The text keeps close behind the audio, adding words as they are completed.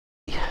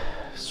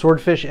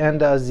Swordfish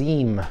and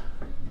Azim.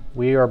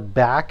 We are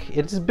back.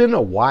 It's been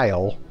a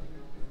while.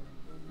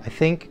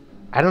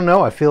 I don't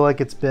know, I feel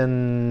like it's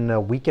been a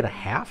week and a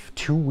half,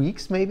 2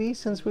 weeks maybe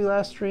since we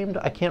last streamed.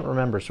 I can't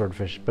remember,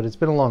 Swordfish, but it's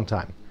been a long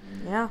time.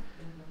 Yeah.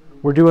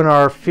 We're doing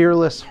our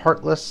Fearless,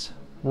 Heartless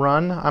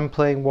run. I'm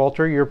playing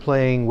Walter, you're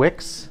playing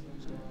Wix.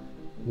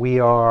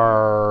 We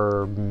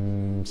are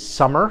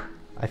summer.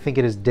 I think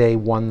it is day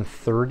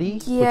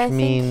 130, Yeah, which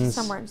means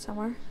somewhere in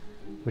summer.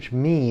 Which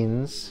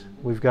means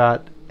we've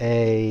got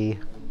a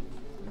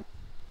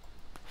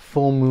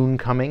full moon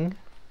coming.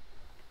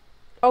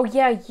 Oh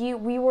yeah,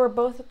 we were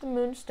both at the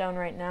Moonstone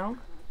right now.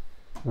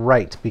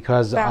 Right,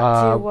 because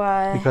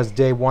because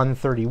day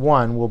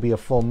 131 will be a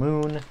full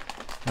moon,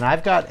 and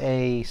I've got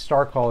a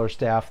Starcaller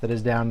staff that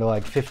is down to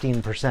like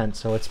 15%,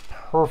 so it's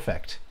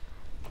perfect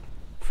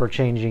for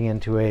changing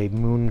into a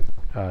moon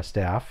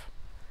staff.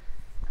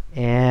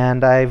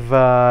 And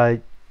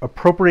I've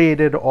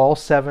appropriated all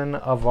 7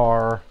 of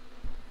our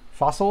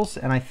fossils,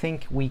 and I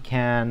think we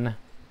can.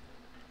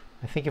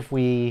 I think if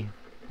we,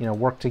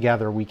 work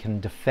together, we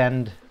can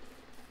defend.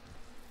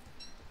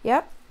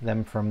 Yep.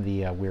 Them from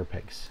the weir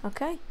pigs.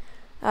 Okay.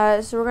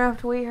 So we're gonna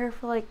have to wait here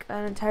for like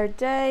an entire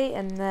day,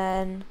 and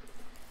then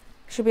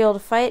should be able to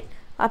fight.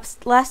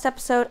 Last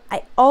episode,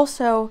 I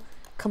also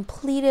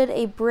completed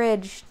a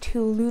bridge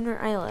to Lunar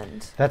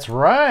Island. That's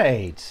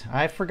right.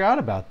 I forgot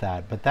about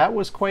that, but that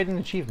was quite an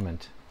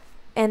achievement.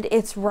 And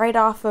it's right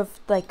off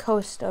of the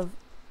coast of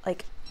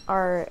like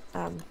our,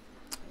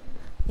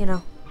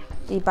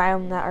 the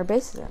biome that our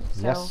base is in.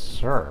 So yes,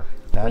 sir.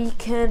 We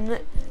can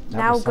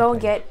now go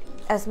and get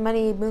as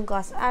many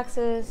moonglass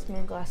axes,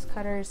 moonglass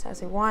cutters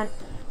as we want.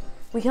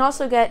 We can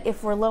also get,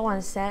 if we're low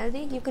on sanity,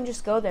 you can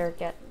just go there and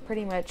get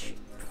pretty much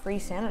free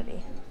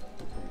sanity.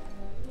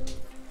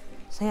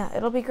 So yeah,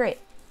 it'll be great.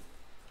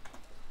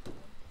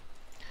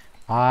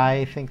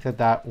 I think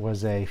that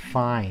was a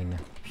fine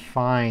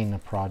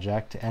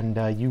project,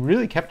 and you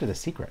really kept it a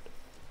secret.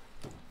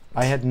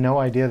 I had no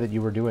idea that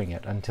you were doing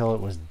it until it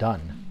was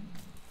done.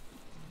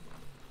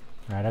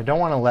 All right, I don't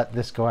want to let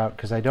this go out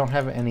because I don't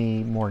have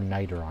any more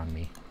niter on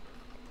me.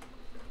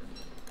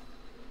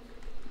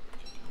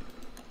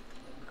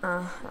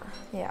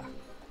 Yeah.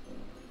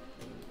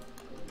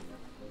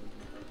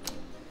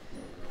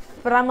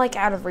 But I'm like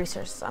out of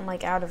resources. I'm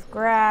like out of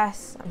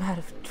grass. I'm out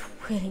of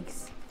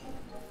twigs.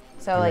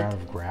 So You're like out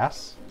of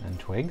grass and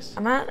twigs?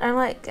 I'm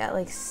like at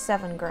like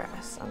 7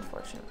 grass,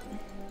 unfortunately.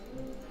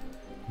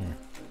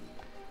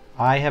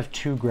 I have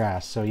 2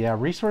 grass, so yeah,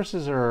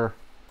 resources are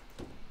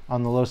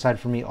on the low side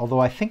for me, although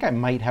I think I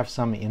might have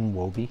some in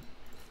Wobie.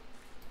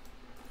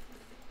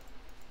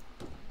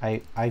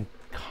 I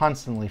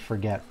constantly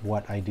forget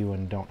what I do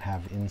and don't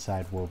have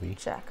inside Wobie.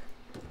 Check.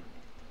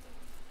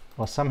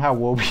 Well, somehow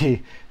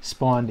Wobie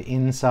spawned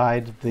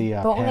inside the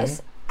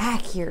bonus pen,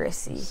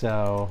 accuracy.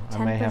 So I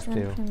may have to.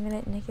 10% per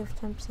minute, negative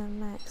 10%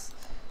 max.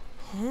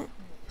 Huh?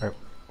 Or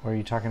are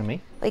you talking to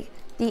me? Like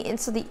the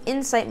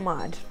insight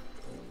mod.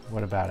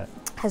 What about it?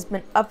 Has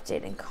been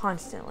updating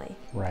constantly.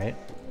 Right.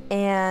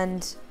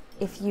 And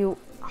if you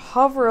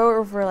hover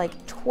over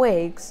like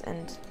twigs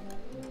and,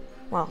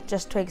 well,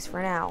 just twigs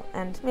for now,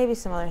 and maybe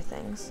some other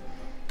things,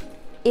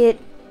 it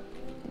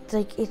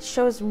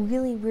shows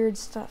really weird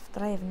stuff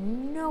that I have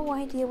no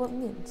idea what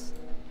means.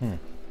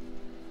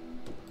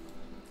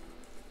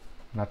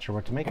 Not sure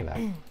what to make of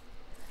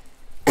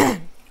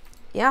that.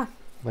 Yeah.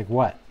 Like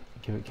what?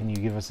 Can you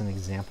give us an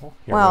example?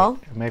 Here, well,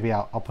 wait, maybe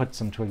I'll put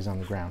some twigs on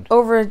the ground.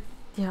 Over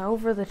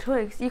the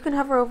twigs. You can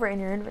hover over it in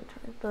your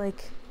inventory, but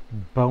like.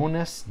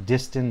 Bonus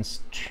distance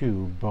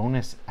 2,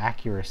 bonus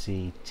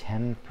accuracy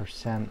 10%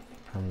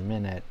 per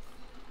minute.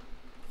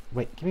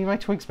 Wait, give me my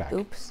twigs back.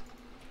 Oops.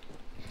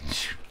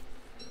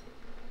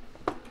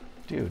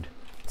 Dude.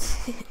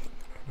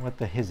 What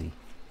the hizzy?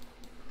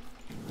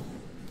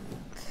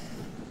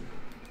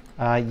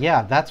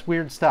 Yeah, that's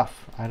weird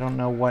stuff. I don't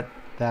know what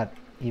that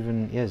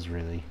even is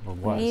really, or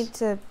was. We need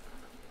to...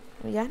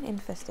 Yeah,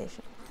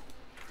 infestation.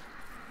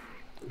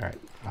 Alright,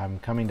 I'm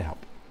coming to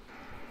help.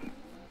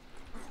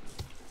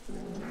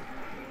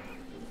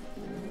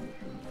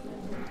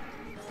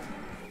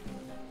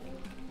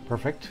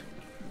 Perfect.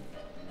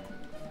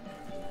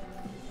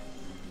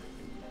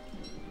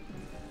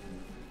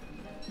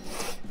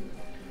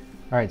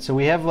 Alright, so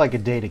we have like a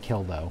day to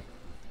kill though.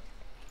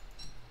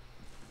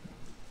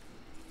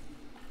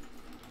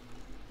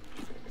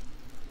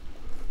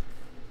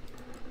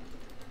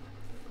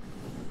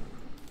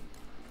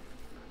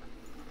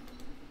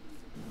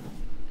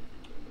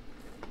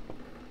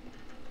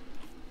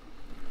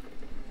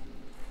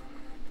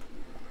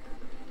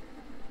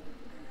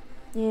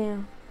 Yeah.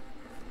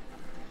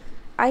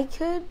 I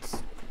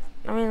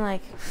mean,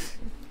 like,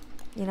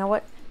 you know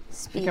what?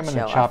 Speed I'm show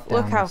gonna chop off. down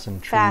Look how some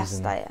trees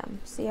fast I am.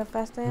 See how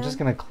fast I am? I'm just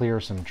gonna clear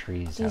some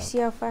trees. Do you see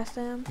how fast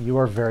I am? You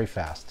are very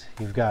fast.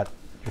 You've got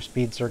your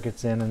speed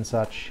circuits in and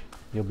such.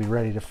 You'll be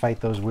ready to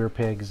fight those weir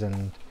pigs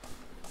and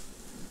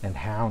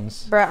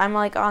hounds. Bruh, I'm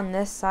like on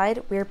this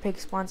side. Weir pig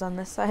spawns on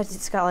this side.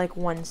 It's got like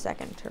 1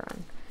 second to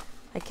run.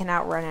 I can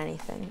outrun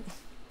anything.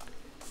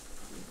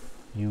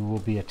 You will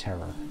be a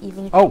terror.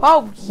 Even oh,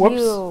 whoops.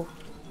 You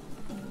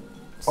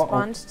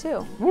spawned two.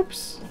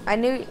 Whoops. I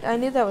knew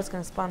that was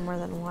gonna spawn more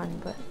than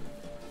one, but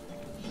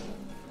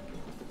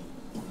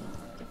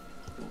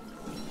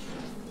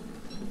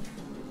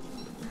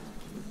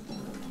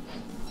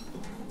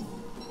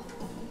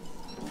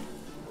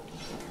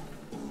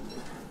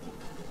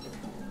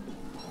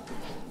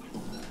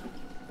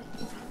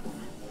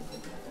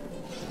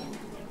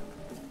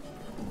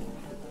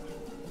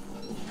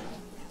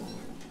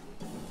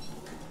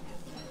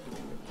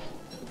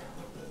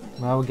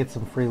well, we'll get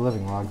some free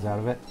living logs out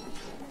of it.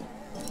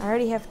 I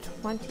already have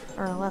 20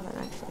 or 11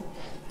 actually.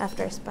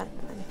 After I spent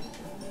mine.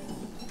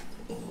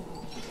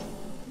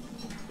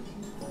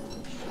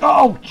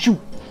 Oh shoot!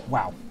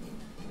 Wow.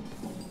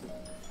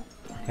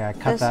 Okay, I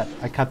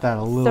cut that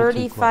a little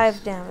 35 too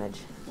close. damage.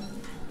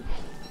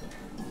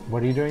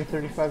 What are you doing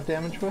 35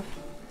 damage with?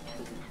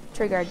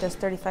 Tree guard does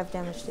 35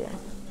 damage to you.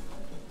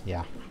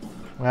 Yeah.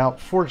 Well,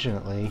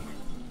 fortunately.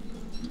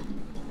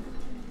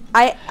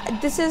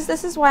 This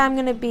is why I'm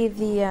gonna be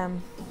the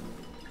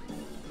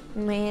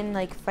main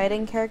like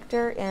fighting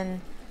character in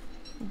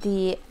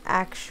the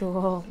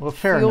actual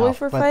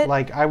Fuelweaver fight. But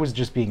like I was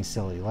just being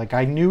silly. Like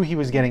I knew he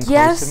was getting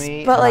close to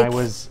me, but and like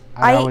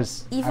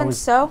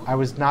I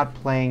was not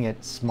playing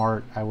it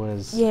smart.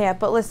 Yeah,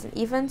 but listen,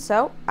 even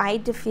so, I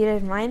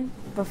defeated mine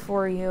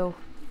before you.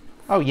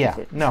 Oh yeah,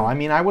 no, I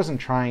mean I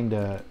wasn't trying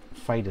to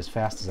fight as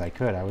fast as I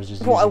could. I was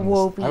just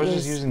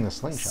using the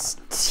slingshot.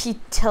 He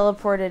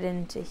teleported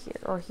into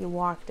here, or he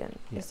walked in.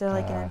 Yeah, is there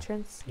like an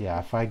entrance? Yeah,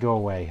 if I go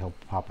away, he'll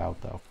pop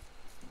out though.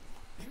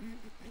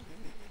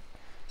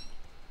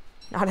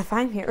 Not if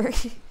I'm here.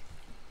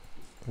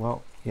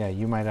 Well, yeah,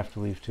 you might have to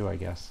leave too, I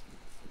guess.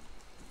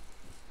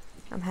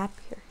 I'm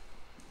happy here.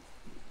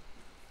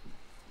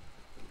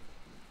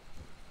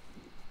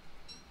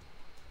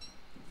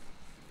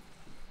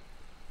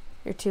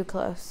 You're too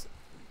close.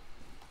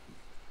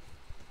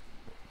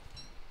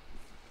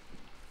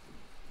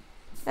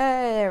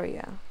 There we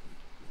go.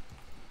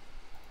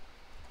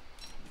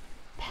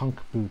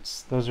 Punk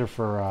boots. Those are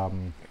for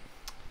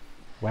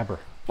Weber.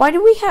 Why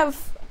do we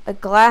have a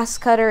glass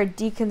cutter, a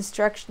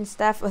deconstruction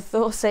staff, a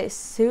Thule-size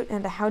suit,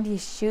 and a how do you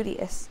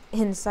shootiest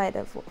inside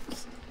of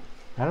Wolves?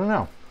 I don't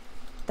know.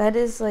 That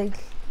is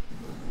like...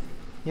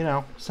 You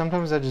know,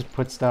 sometimes I just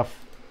put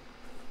stuff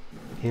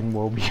in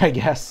Wobie, I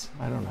guess.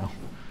 I don't know.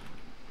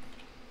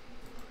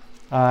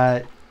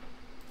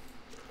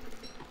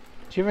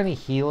 Do you have any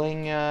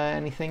healing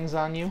anythings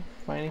on you,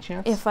 by any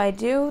chance? If I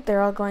do,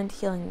 they're all going to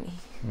healing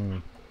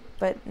me.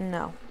 But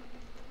no.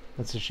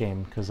 That's a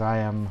shame, because I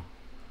am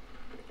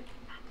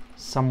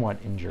somewhat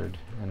injured,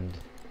 and...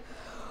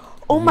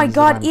 Oh my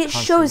god, it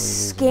shows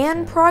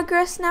scan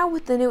progress now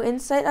with the new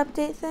Insight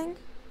update thing?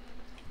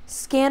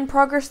 Scan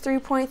progress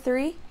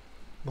 3.3?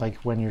 Like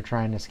when you're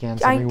trying to scan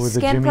something with a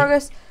Scan Jimmy?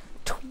 progress,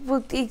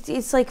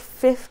 it's like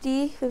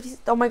 50.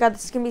 Oh my god,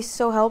 this is going to be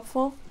so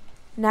helpful.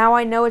 Now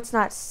I know it's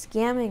not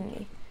scamming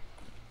me.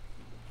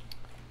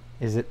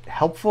 Is it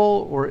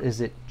helpful or is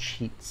it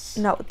cheats?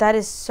 No, that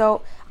is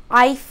so...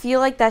 I feel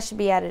like that should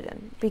be added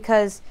in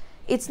because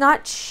it's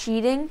not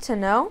cheating to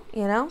know,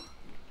 you know?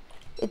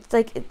 It's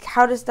like,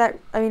 how does that...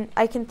 I mean,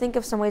 I can think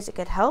of some ways it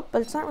could help,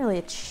 but it's not really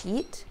a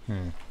cheat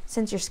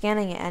since you're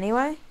scanning it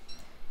anyway.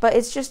 But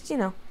it's just, you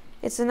know,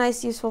 it's a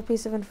nice, useful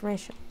piece of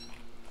information.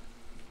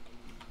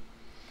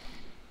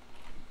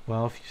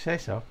 Well, if you say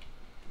so.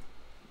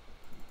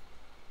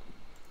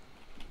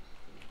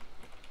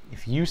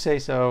 If you say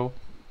so,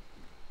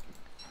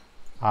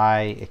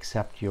 I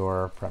accept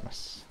your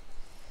premise.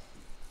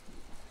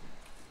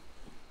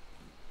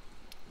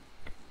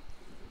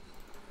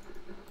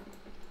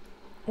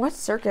 What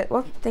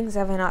things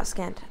have I not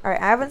scanned?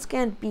 Alright, I haven't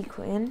scanned Bee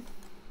Queen.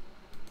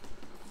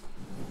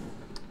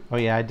 Oh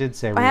yeah, I did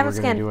say we were going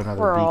to do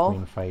another Bee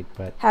Queen fight,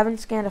 but... Haven't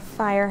scanned a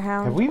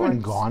Firehound. Have we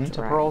even gone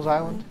to Pearl's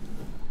Island?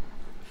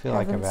 I feel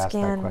like I've asked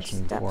that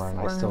question before and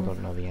I still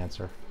don't know the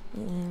answer.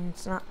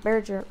 It's not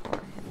Berger or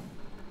him.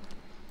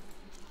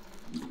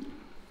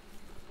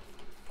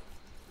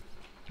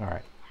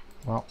 Alright.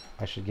 Well,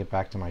 I should get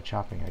back to my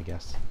chopping, I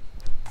guess.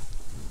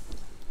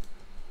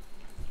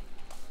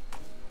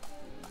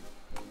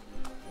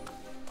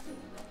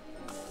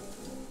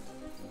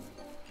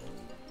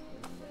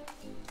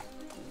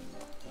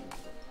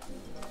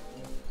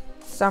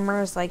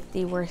 Summer is like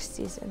the worst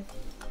season.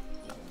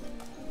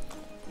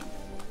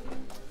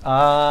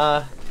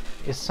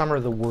 Is summer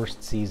the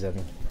worst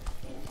season?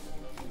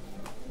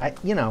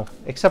 You know,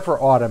 except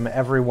for autumn,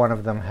 every one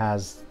of them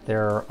has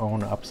their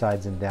own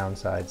upsides and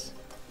downsides.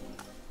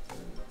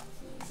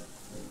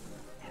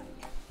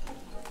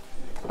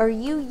 Are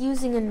you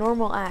using a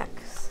normal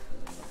axe?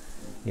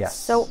 Yes.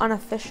 So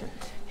inefficient.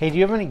 Hey, do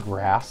you have any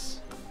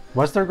grass?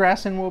 Was there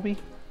grass in Wobie?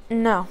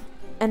 No,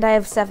 and I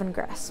have 7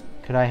 grass.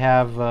 Could I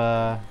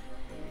have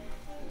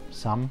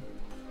some?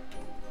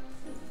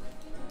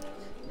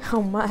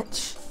 How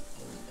much?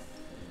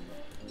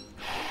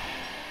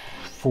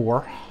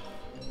 4.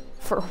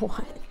 For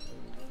what?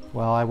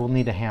 Well, I will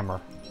need a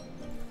hammer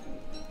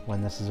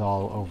when this is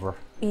all over.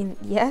 I mean,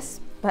 yes,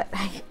 but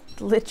I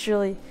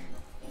literally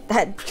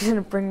That's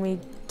gonna bring me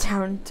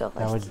down to like...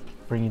 That would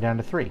bring you down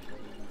to 3.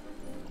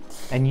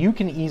 And you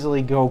can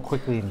easily go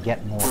quickly and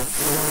get more.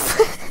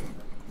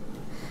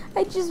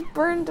 I just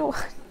burned one.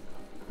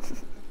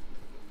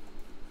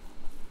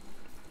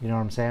 You know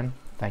what I'm saying?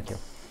 Thank you.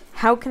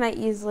 How can I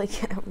easily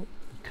get...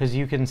 Because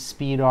you can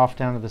speed off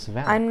down to this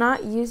event. I'm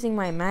not using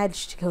my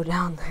Madge to go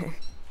down there.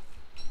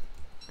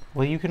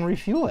 Well, you can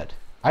refuel it.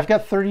 I've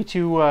got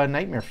 32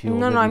 nightmare fuel.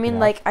 No, I mean,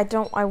 like,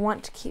 I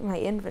want to keep my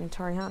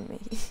inventory on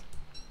me.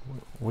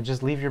 We'll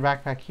just leave your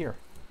backpack here.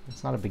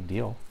 It's not a big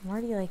deal. I'm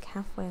already, like,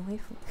 halfway away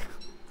from it.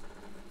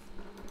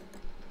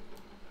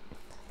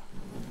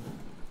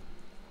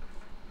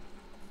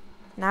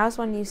 Now is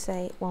when you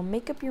say, well,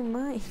 make up your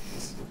mind.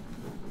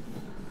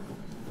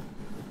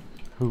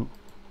 Who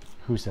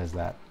says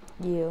that?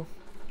 You.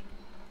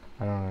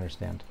 I don't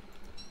understand.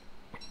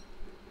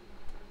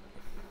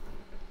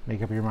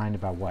 Make up your mind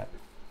about what?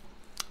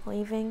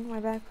 Leaving my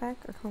backpack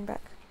or coming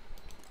back?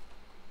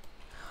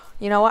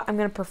 You know what? I'm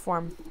going to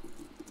perform.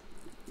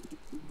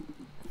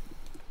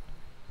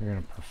 You're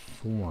going to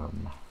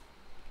perform.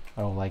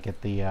 Oh, like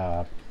at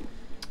the...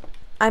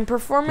 I'm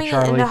performing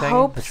the in the thing?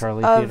 hopes the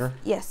Charlie of... Theater?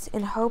 Yes,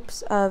 in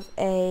hopes of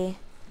a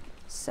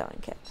sewing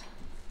kit.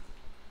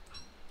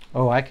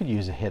 Oh, I could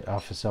use a hit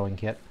off a sewing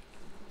kit.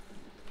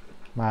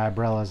 My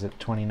umbrella's at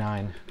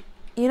 29.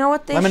 You know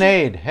what they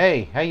Lemonade!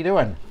 Hey, how you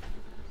doing?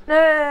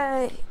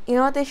 You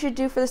know what they should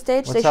do for the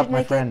stage? What's up,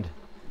 my friend?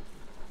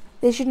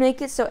 They should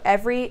make it so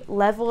every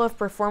level of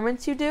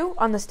performance you do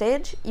on the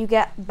stage, you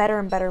get better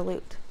and better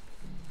loot.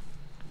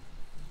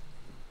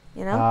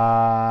 You know?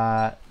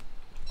 I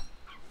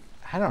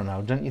don't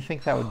know. Don't you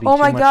think that would be Oh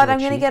too my much god, of a I'm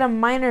going to cheat? get a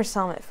miner's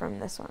helmet from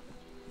this one.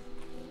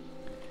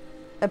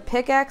 A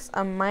pickaxe,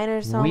 a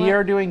miner's helmet. We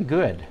are doing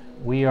good.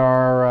 We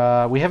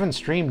are, we haven't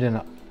streamed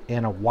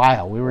in a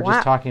while. We were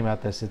just talking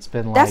about this. It's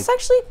been like that's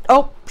actually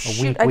a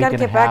shoot, I gotta week and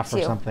get a back half to or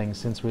you. something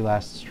since we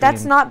last streamed.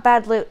 That's not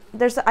bad loot.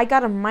 I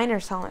got a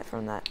miner's helmet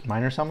from that.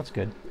 Miner's helmet's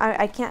good.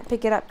 I can't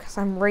pick it up because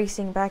I'm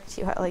racing back to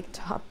you at like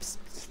top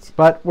speed.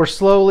 But we're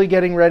slowly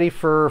getting ready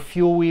for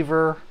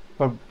Fuelweaver,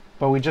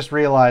 but we just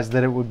realized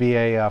that it would be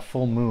a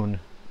full moon,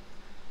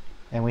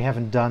 and we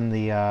haven't done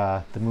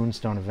the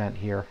Moonstone event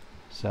here,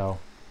 so.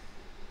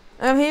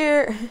 I'm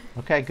here.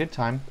 Okay, good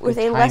time. With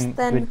good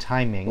good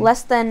timing.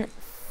 Less than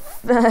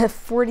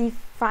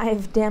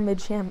 45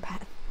 damage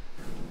handbat.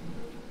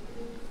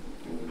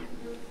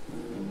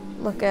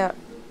 Look out.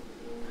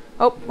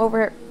 Oh, over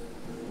here.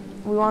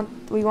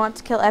 We want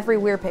to kill every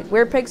weird pig.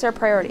 Weird pigs are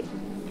priority.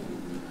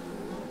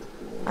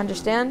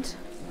 Understand?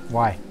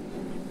 Why?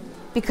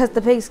 Because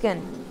the pig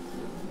skin.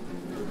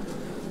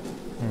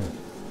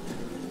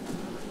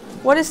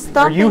 What is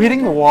stopping? Are you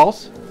hitting the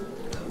walls?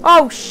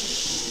 Oh,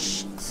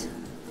 shit.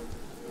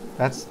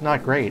 That's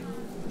not great.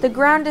 The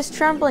ground is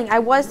trembling. I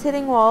was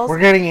hitting walls. We're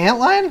getting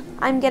antlion?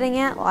 I'm getting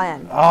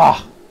antlion.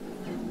 Oh,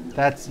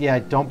 that's, yeah,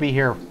 don't be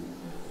here.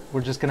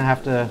 We're just going to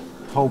have to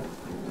hope.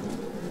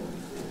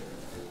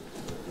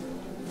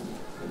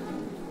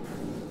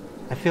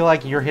 I feel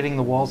like you're hitting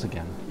the walls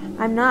again.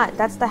 I'm not.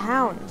 That's the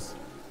hounds.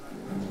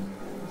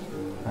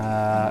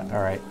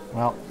 Alright,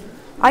 well.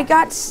 I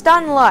got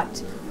stun locked.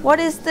 What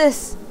is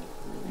this?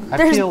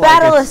 There's feel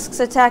like basilisks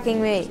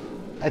attacking me.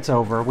 It's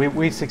over.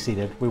 We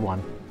succeeded. We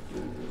won.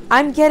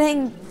 I'm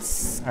getting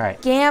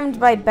scammed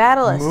by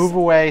basilisks. Move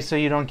away so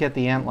you don't get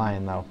the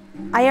antlion, though.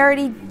 I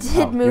already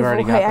did move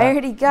away. I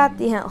already got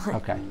the antlion.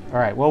 Okay. All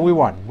right. Well, we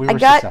won. We were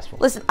successful.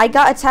 Listen, I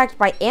got attacked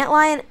by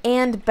antlion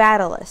and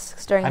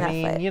basilisks during that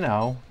fight. I mean, you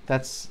know,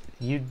 that's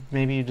you.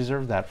 Maybe you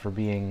deserve that for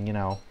being, you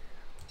know.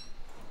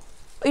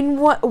 In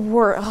what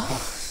world?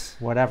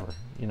 Whatever,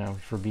 you know,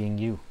 for being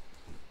you.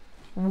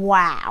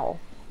 Wow.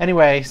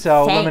 Anyway,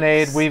 so Thanks.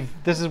 Lemonade,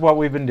 this is what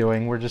we've been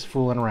doing. We're just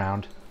fooling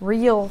around.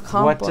 Real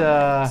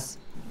compliments.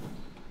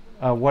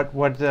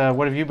 What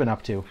have you been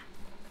up to?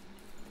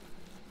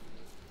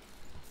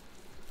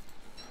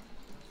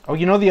 Oh,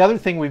 you know, the other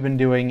thing we've been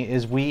doing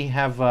is we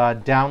have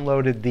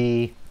downloaded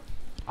the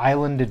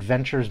Island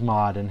Adventures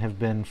mod and have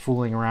been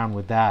fooling around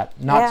with that.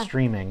 Not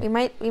streaming.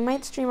 We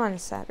might stream on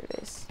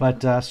Saturdays.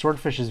 But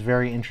Swordfish is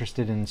very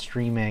interested in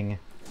streaming,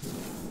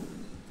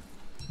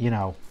 you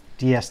know,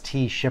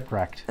 DST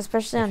Shipwrecked.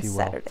 Especially on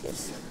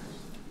Saturdays.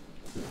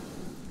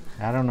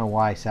 I don't know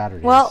why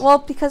Saturdays. Well,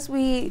 because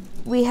we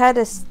had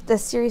the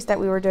series that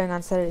we were doing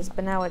on Saturdays,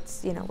 but now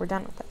it's, you know, we're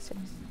done with that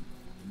series.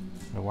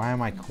 But why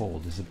am I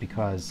cold? Is it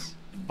because...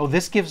 Oh,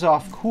 this gives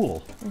off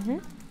cool. Mm-hmm.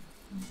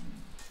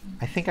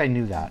 I think I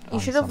knew that. You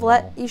should have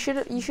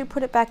you should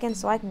put it back in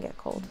so I can get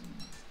cold.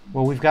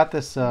 Well, we've got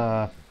this.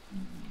 I'm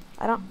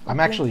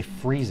actually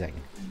freezing.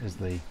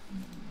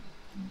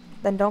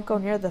 Then don't go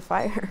near the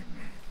fire.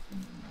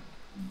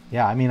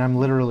 Yeah, I mean I'm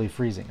literally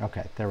freezing.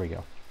 Okay, there we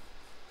go.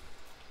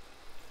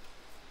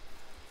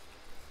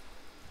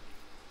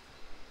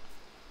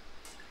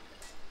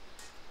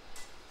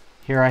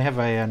 Here I have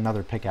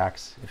another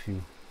pickaxe if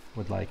you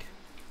would like.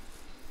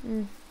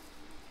 Do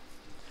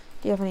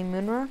you have any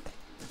moon rock?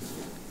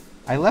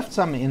 I left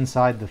some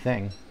inside the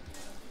thing.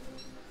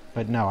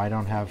 But no, I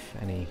don't have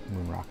any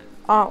moon rock.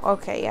 Oh,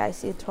 okay. Yeah, I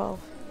see 12.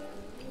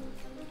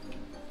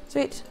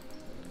 Sweet.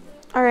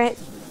 Alright,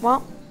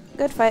 well,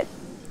 good fight.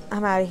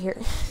 I'm out of here.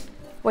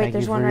 Wait, Thank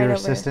there's you one for right your over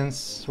assistance,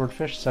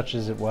 Swordfish, such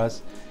as it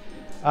was.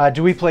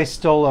 Do we play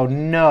Stolo?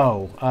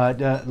 No.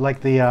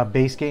 Like the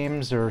base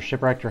games or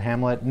Shipwrecked or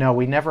Hamlet? No,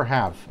 we never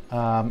have.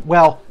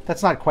 Well,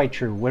 that's not quite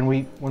true. When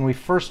we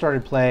first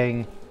started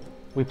playing,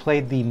 we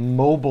played the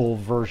mobile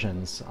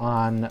versions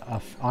on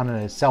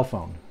a cell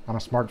phone, on a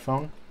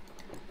smartphone.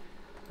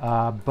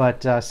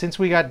 But since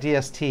we got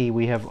DST,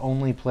 we have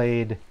only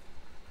played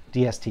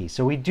DST.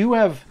 So we do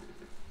have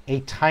a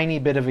tiny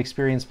bit of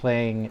experience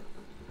playing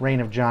Reign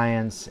of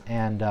Giants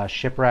and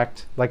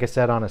Shipwrecked, like I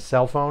said, on a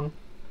cell phone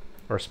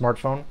or a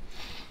smartphone.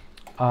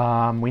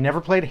 We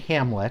never played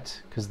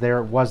Hamlet because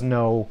there was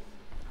no,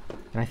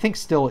 and I think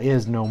still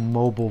is no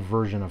mobile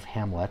version of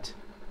Hamlet.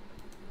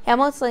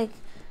 Hamlet's like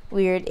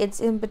weird. It's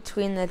in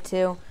between the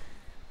two.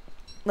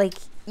 Like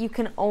you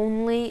can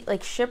only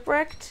like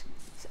Shipwrecked.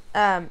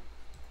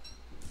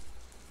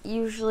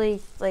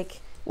 Usually like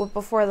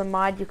before the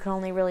mod, you can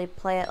only really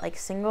play it like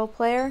single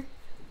player.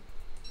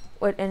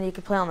 And you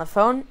can play on the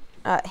phone.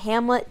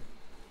 Hamlet,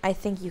 I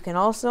think you can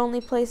also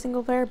only play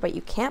single player, but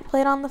you can't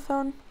play it on the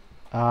phone.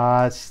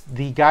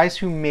 The guys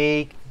who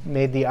made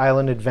the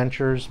Island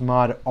Adventures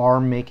mod are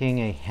making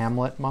a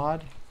Hamlet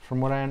mod, from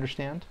what I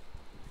understand.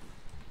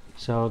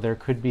 So there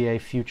could be a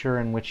future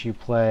in which you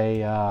play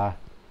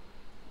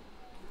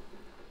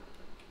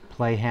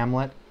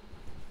Hamlet,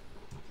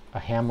 a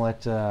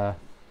Hamlet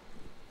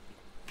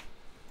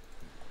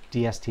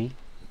DST.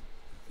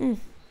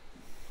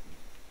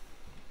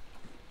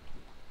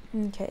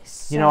 Okay.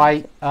 So You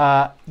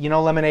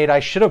know, Lemonade, I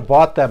should have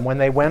bought them when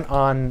they went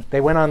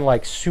on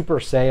like super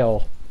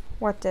sale.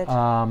 What did?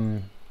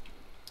 Well,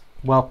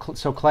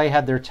 so Clay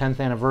had their 10th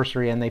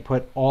anniversary and they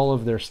put all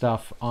of their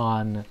stuff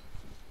on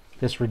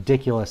this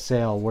ridiculous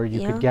sale where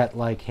you could get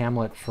like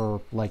Hamlet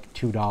for like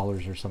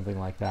 $2 or something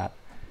like that.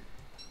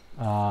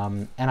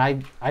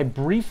 And I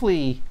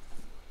briefly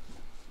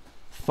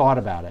thought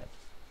about it.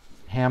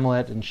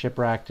 Hamlet and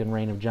Shipwrecked and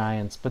Reign of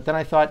Giants, but then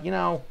I thought, you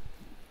know,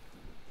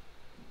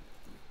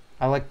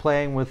 I like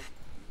playing with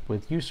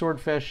you,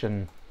 Swordfish,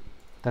 and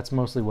that's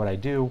mostly what I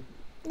do.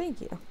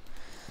 Thank you.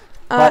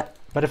 But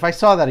if I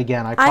saw that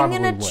again, I probably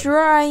would. I'm gonna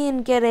try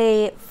and get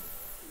a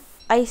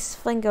ice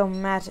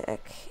flingomatic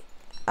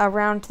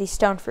around the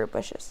stone fruit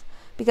bushes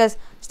because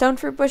stone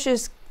fruit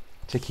bushes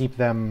to keep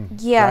them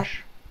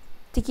fresh.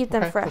 To keep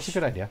them fresh. That's a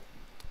good idea.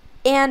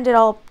 And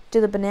it'll do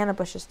the banana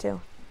bushes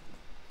too.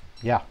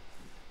 Yeah.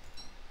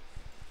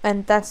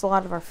 And that's a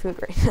lot of our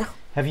food right now.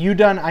 Have you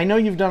done, I know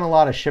you've done a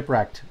lot of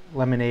Shipwrecked,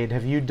 Lemonade.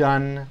 Have you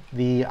done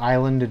the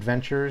Island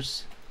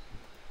Adventures,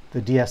 the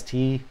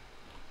DST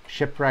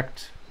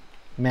Shipwrecked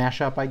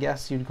mashup, I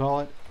guess you'd call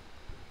it?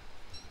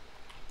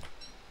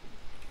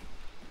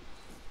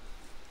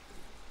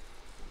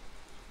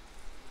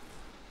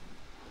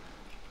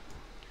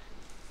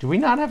 Do we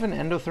not have an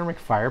endothermic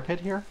fire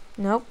pit here?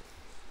 Nope.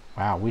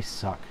 Wow, we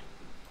suck.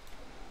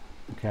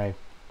 Okay,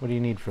 what do you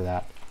need for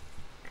that?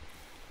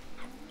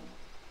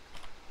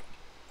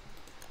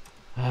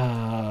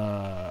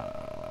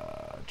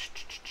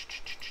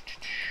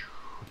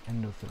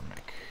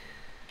 Endothermic.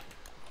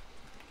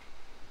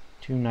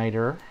 2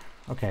 niter.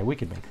 Okay, we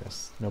could make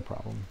this. No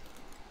problem.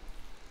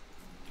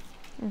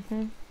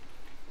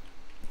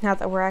 Now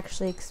that we're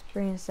actually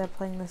experienced at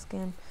playing this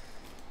game.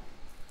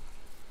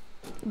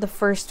 The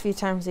first few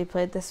times we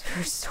played this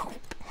were so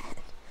bad.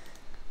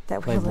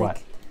 That we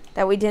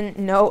that we didn't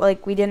know,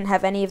 like we didn't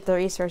have any of the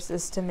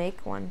resources to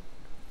make one.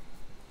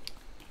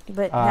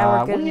 But now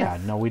we're good enough.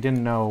 Yeah, no, we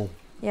didn't know.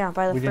 Yeah,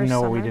 by the first we didn't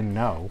know summer. what we didn't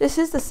know. This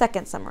is the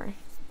second summer,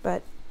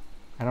 but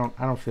I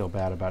don't feel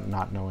bad about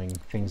not knowing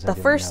things. The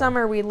first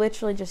summer we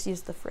literally just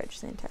used the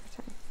fridge the entire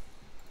time.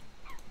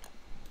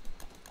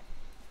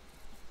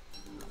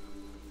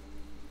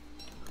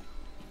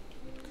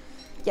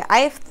 Yeah,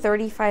 I have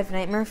 35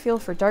 nightmare fuel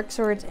for dark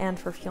swords and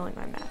for fueling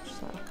my match.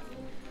 So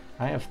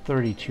I have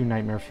 32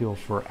 nightmare fuel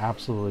for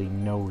absolutely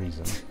no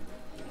reason.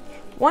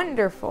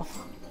 Wonderful.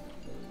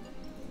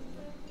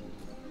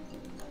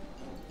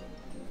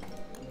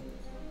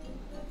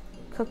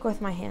 Cook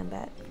with my hand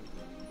bat.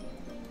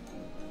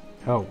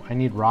 Oh, I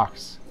need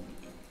rocks.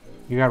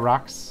 You got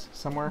rocks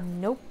somewhere?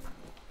 Nope.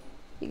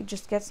 You could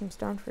just get some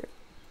stone fruit.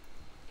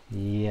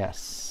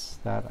 Yes,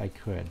 that I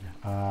could.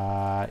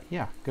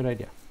 Yeah, good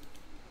idea.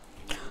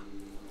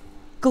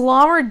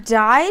 Glommer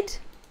died?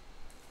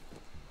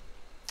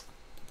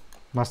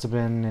 Must have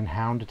been in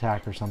hound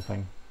attack or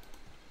something.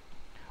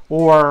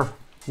 Or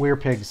weir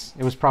pigs.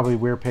 It was probably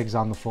weir pigs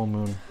on the full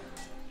moon.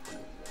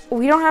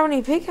 We don't have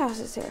any pig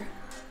houses here.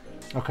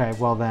 Okay,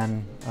 well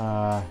then,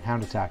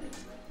 hound attack.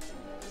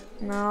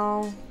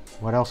 No.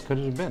 What else could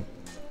it have been?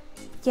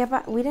 Yeah,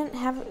 but we didn't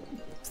have...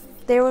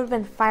 There would have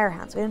been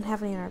firehounds. We didn't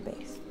have any in our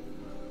base.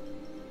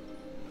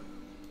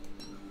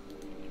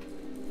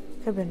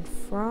 Could have been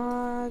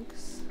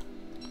frogs.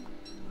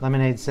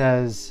 Lemonade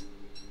says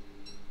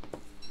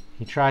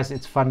he tries.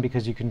 It's fun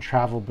because you can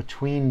travel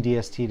between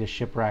DST to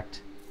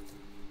Shipwrecked.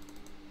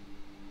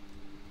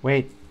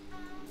 Wait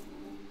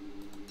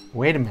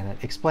a minute.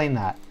 Explain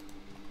that.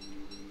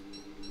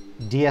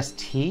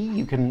 DST?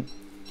 You can...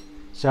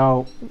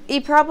 So... He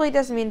probably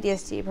doesn't mean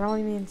DST. He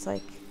probably means,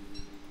 like...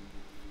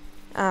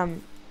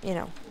 you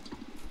know.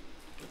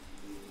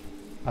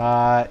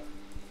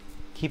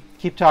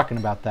 Keep talking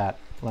about that,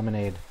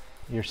 Lemonade.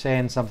 You're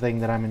saying something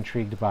that I'm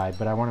intrigued by,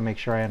 but I want to make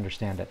sure I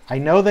understand it. I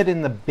know that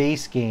in the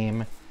base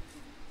game,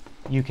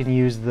 you can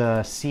use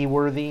the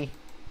Seaworthy.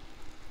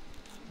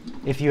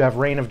 If you have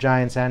Reign of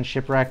Giants and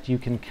Shipwrecked, you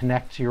can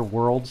connect your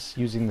worlds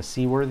using the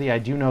Seaworthy. I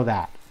do know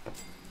that.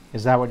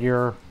 Is that what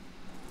you're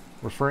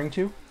referring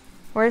to?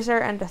 Where's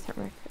our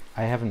endothermic?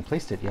 I haven't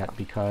placed it yet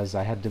because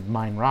I had to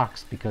mine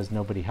rocks because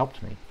nobody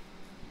helped me.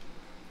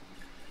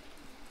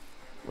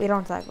 We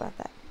don't talk about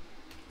that.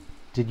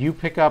 Did you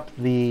pick up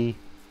the...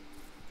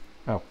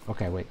 Oh,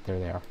 okay, wait, there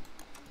they are.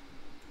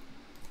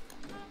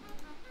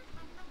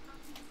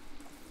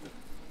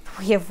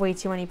 We have way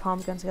too many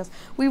palm gun skills.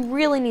 We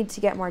really need to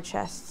get more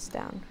chests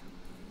down.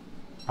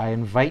 I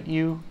invite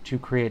you to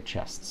create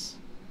chests.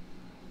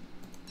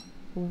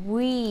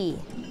 We.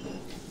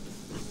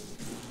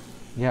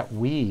 Yeah,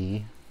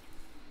 we.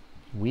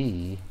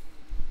 We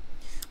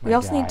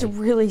also need to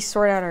really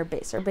sort out our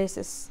base. Our base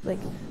is, like,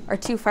 our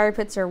 2 fire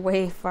pits are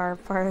way far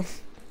apart.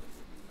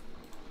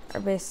 Our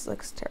base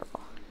looks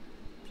terrible.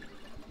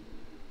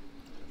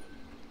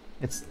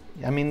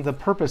 I mean, the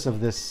purpose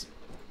of this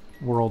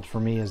world for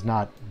me is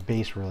not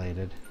base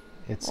related.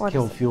 It's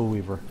kill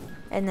Fuelweaver.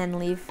 And then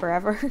leave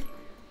forever?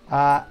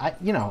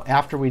 You know,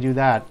 after we do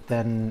that,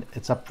 then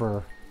it's up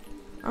for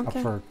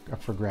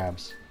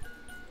grabs.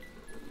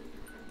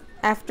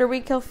 After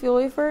we kill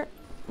Fuelweaver,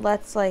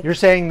 let's like... You're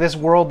saying this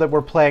world that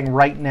we're playing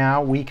right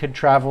now, we could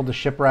travel to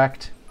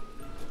Shipwrecked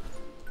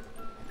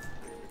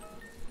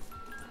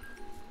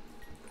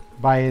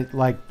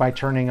by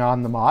turning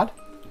on the mod?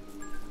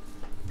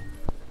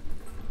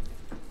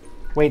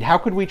 Wait, how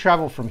could we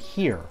travel from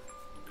here?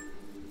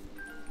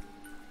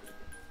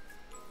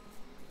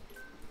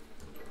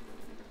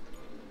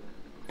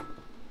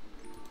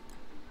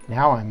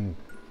 Now I'm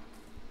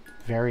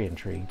very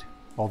intrigued,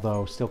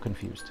 although still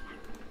confused.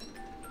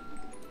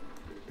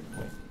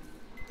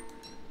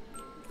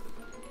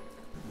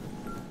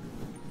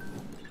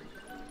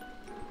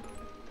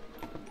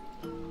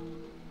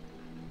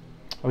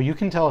 Oh, you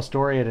can tell a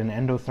story at an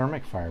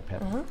endothermic fire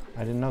pit. I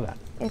didn't know that.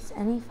 It's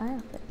any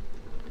fire pit.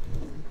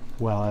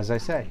 Well, as I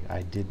say,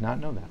 I did not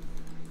know that.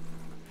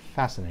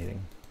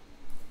 Fascinating.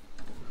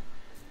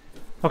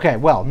 Okay,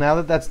 well, now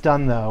that that's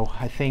done, though,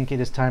 I think it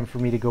is time for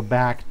me to go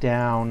back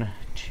down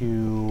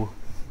to...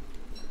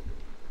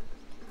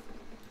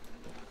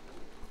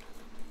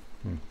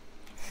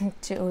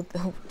 to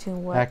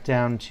what? Back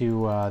down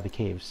to the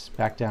caves.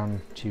 Back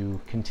down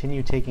to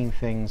continue taking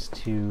things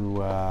to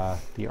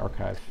the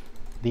archive.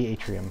 The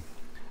atrium.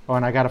 Oh,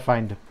 and I gotta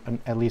find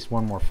at least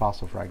one more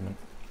fossil fragment.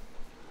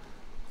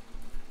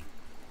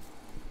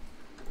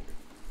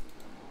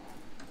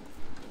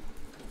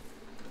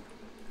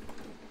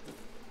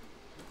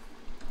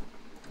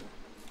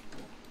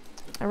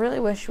 I really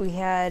wish we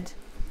had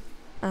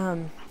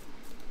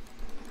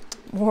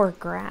more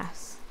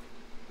grass.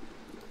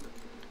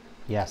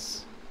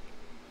 Yes.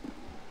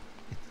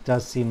 It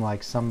does seem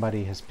like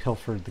somebody has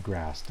pilfered the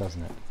grass,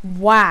 doesn't it?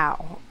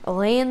 Wow.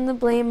 Laying the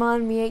blame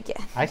on me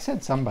again. I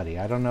said somebody.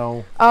 I don't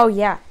know. Oh,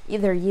 yeah.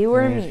 Either you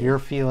or me. If you're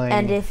feeling...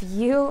 And if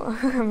you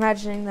are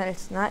imagining that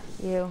it's not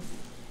you,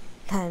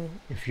 then...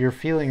 If you're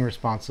feeling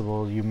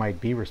responsible, you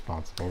might be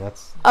responsible.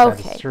 That's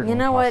okay. Certainly you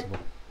know possible. What?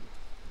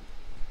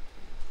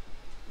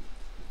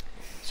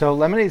 So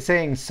Lemonade's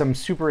saying some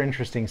super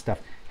interesting stuff.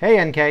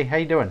 Hey, NK. How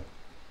you doing?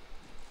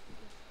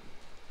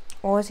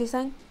 What was he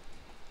saying?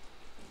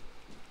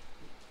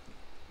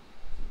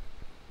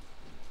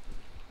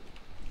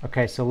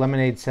 Okay, so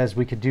Lemonade says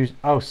we could do...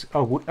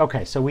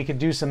 okay, so we could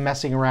do some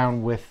messing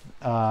around with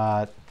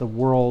the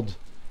world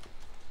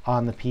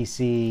on the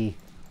PC,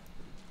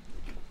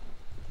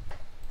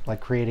 like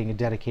creating a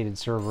dedicated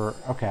server.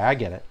 Okay, I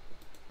get it.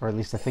 Or at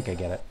least I think I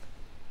get it.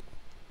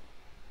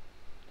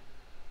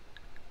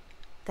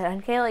 Did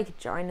NK, like,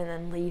 join and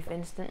then leave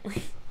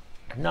instantly?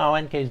 No,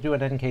 NK's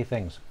doing NK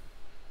things.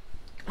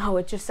 Oh,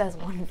 it just says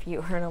one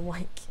viewer, and I'm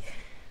like,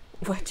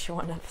 which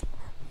one of them?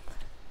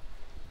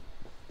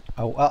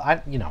 Oh, well,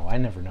 I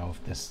never know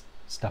if this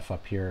stuff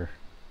up here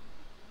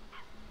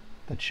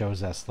that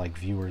shows us, like,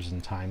 viewers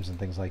and times and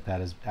things like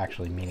that is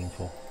actually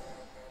meaningful.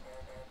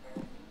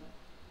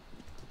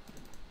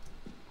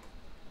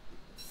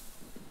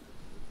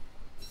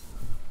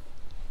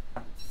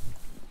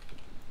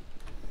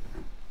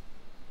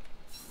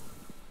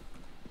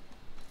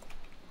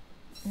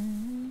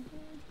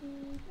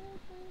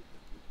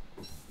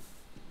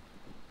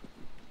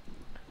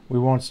 We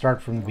won't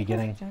start from the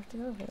beginning. I have to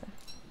go over there.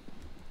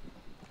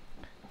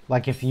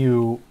 Like if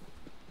you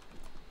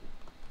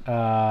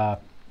oh,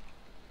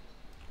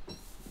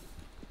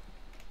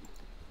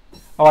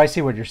 I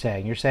see what you're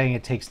saying. You're saying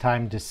it takes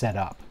time to set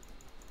up.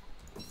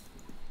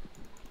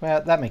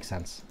 Well, that makes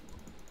sense.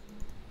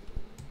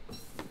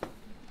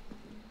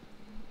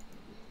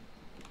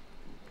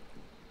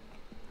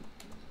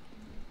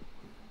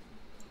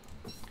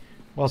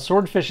 Well,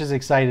 Swordfish is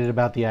excited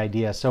about the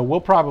idea, so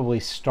we'll probably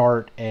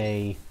start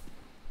a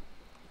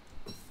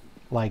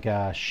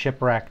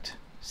shipwrecked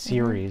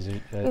series.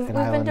 We've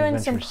been doing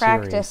some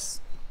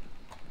practice,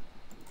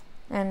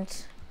 and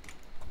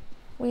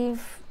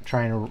we've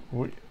trying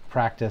to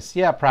practice.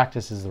 Yeah,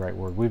 practice is the right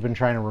word. We've been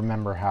trying to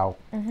remember how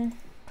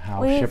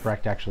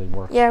shipwrecked actually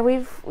works. Yeah,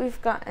 we've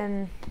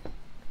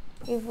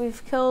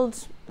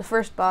killed the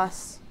first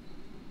boss.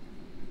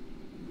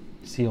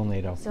 Seal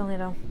NATO. Seal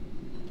NATO.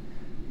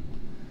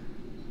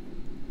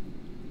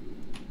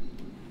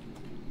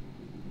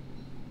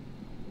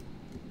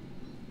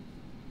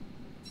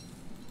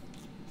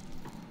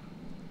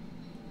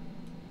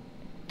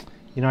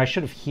 You know, I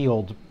should have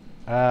healed.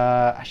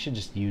 I should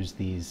just use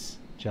these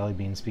jelly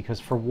beans because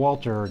for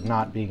Walter,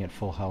 not being at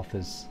full health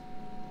is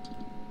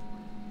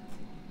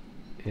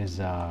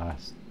a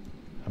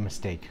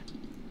mistake.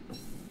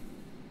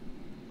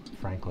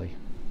 Frankly.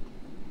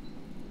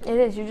 It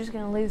is. You're just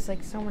gonna lose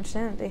like so much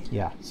sanity.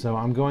 Yeah. So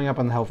I'm going up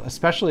on the health,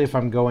 especially if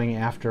I'm going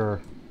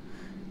after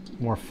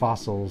more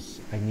fossils.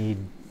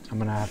 I'm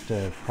gonna have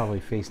to probably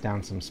face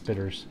down some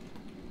spitters.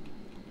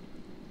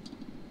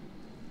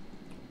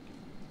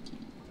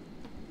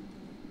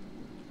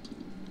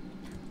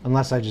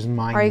 Unless I just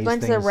mine these things. Are you going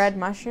to the red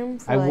mushroom?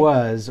 I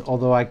was,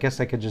 although I guess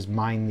I could just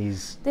mine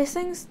these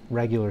things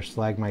regular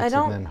stalagmites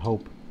and then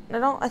hope.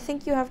 I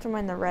think you have to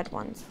mine the red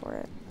ones for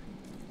it.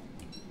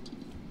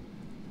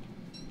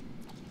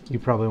 You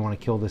probably want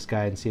to kill this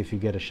guy and see if you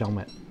get a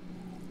shelmet.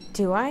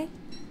 Do I?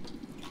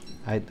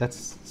 That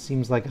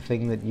seems like a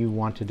thing that you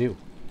want to do.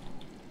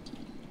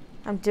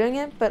 I'm doing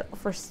it, but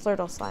for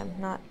Slurtle Slime,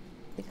 not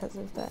because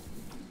of that.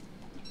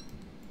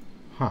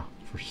 Huh,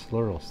 for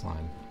Slurtle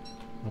Slime.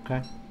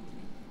 Okay.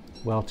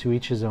 Well, to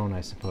each his own,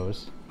 I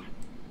suppose.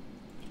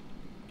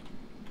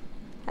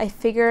 I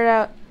figured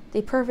out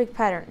the perfect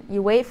pattern.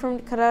 You wait for him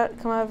to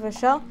come out of a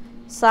shell,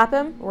 slap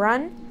him,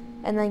 run,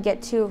 and then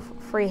get 2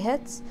 free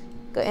hits,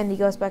 and he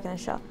goes back in a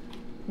shell.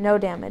 No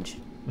damage.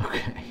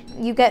 Okay.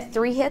 You get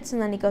 3 hits,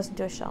 and then he goes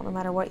into a shell, no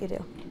matter what you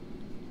do.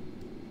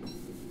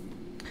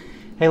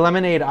 Hey,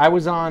 Lemonade, I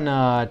was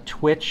on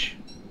Twitch.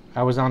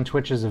 I was on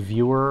Twitch as a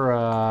viewer,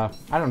 I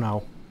don't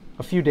know,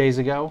 a few days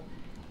ago,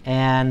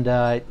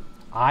 and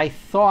I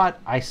thought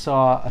I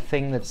saw a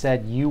thing that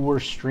said you were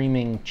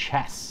streaming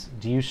chess.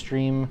 Do you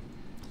stream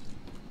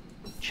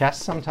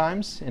chess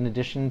sometimes in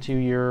addition to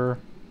your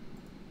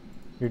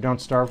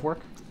Don't Starve work?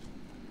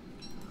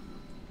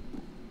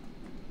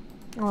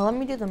 Well, let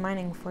me do the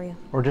mining for you.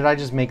 Or did I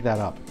just make that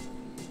up?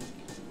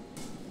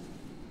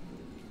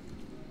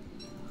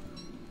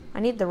 I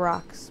need the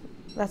rocks.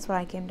 That's what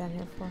I came down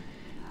here for.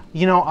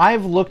 You know,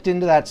 I've looked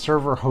into that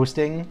server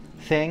hosting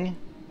thing.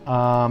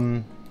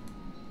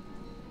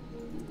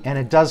 And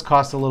it does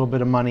cost a little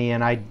bit of money,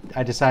 and I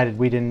decided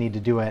we didn't need to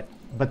do it.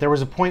 But there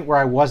was a point where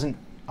I wasn't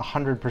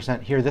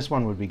 100% here. This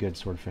one would be good,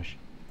 Swordfish.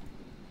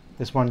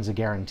 This one's a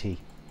guarantee.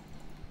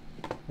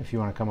 If you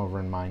want to come over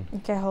and mine.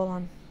 Okay, hold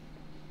on.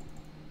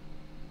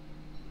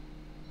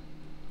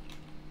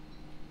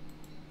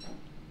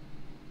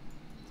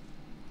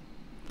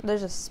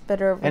 There's a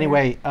spitter over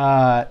anyway,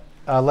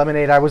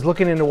 Lemonade, I was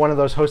looking into one of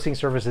those hosting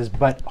services,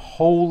 but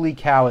holy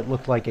cow, it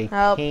looked like a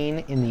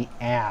pain in the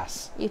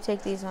ass. You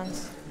take these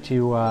ones.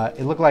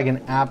 It looked like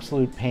an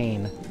absolute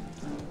pain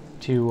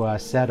to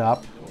set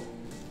up.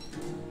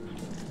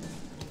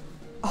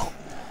 Oh,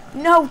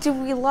 no, dude,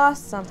 we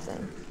lost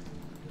something.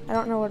 I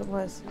don't know what it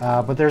was.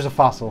 But there's a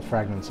fossil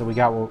fragment, so we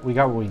got what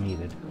we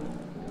needed.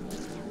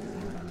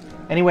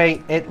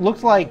 Anyway, it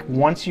looked like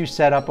once you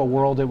set up a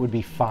world, it would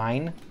be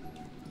fine.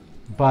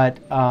 But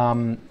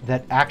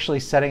that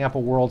actually setting up a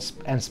world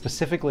and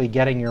specifically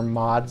getting your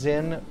mods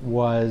in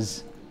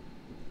was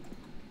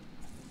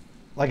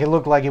like, it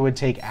looked like it would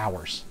take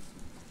hours.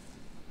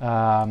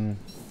 And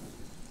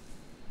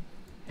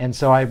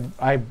so I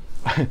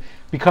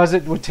because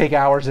it would take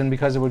hours and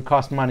because it would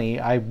cost money,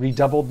 I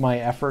redoubled my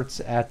efforts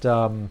at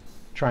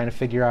trying to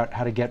figure out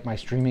how to get my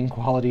streaming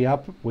quality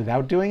up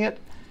without doing it.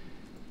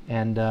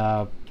 And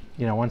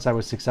you know, once I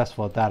was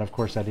successful at that, of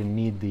course, I didn't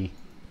need the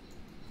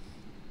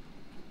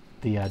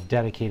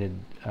dedicated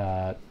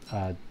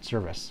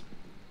service.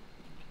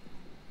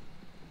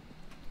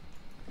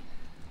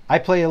 I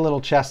play a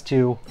little chess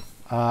too.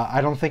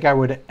 I don't think I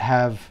would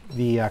have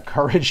the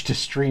courage to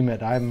stream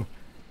it. I'm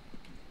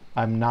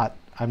not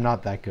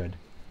that good.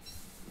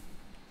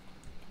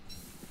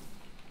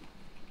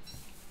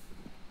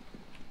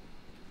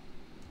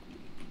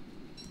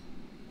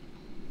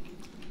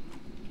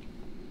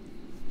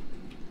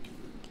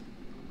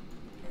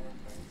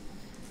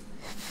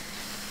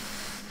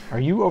 Are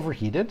you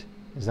overheated?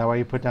 Is that why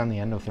you put down the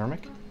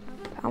endothermic?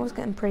 I was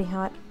getting pretty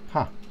hot.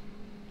 Huh.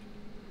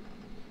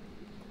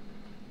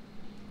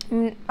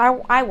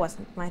 I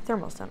wasn't. My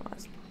thermostat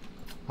was.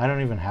 I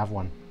don't even have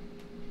one.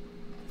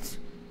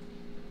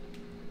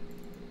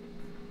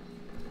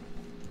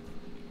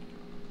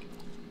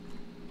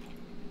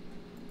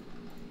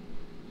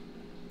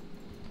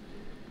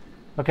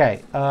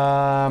 Okay.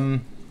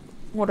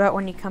 What about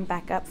when you come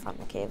back up from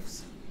the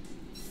caves?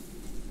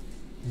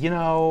 You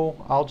know,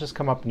 I'll just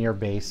come up near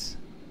base.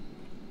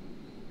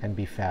 and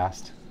be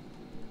fast.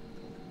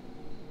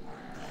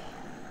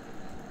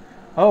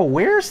 Oh,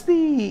 where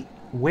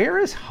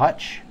is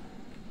Hutch?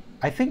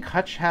 I think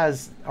Hutch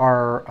has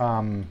our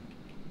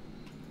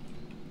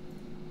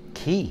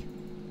key,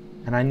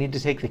 and I need to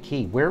take the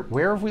key.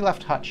 Where have we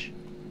left Hutch?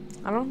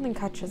 I don't think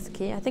Hutch has the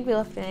key. I think we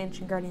left an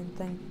Ancient Guardian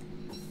thing.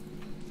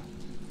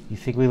 You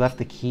think we left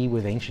the key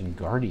with Ancient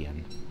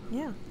Guardian?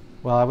 Yeah.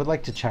 Well, I would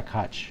like to check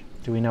Hutch.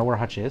 Do we know where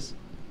Hutch is?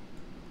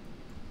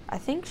 I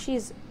think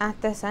she's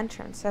at this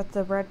entrance, at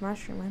the red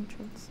mushroom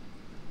entrance.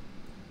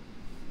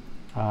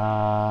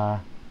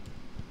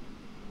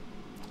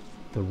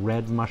 The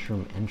red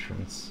mushroom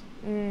entrance.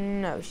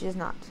 No, she's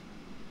not.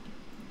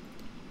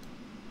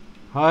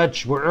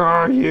 Hutch, where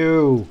are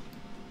you?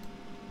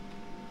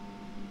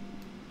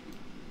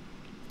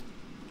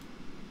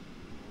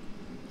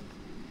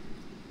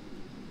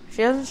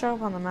 She doesn't show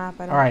up on the map,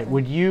 I don't All right, think.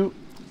 would you...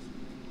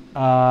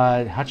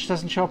 Hutch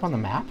doesn't show up on the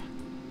map?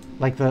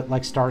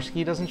 Like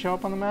Starsky doesn't show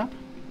up on the map?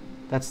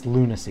 That's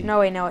lunacy. No,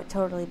 wait, no, it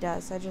totally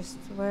does.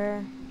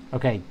 Where?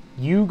 Okay,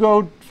 you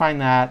go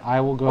find that.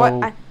 I will go...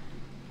 What?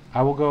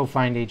 I will go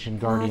find Ancient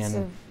Guardian. Lots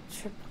of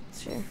triple,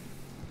 sure.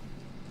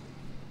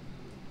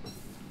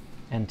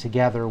 And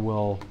together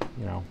we'll,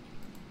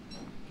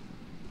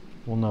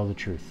 we'll know the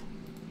truth.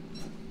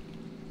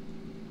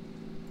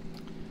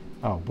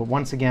 Oh, but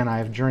once again, I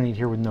have journeyed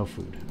here with no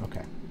food.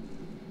 Okay.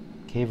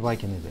 Cave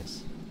lichen it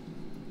is.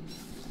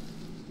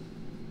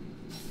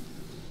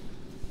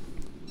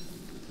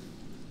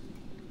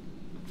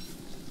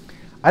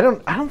 I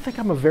don't think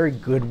I'm a very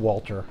good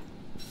Walter,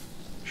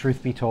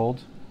 truth be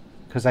told,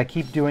 because I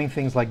keep doing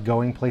things like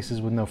going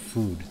places with no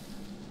food.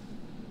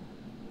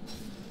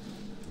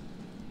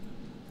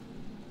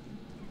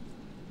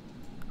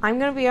 I'm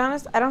gonna be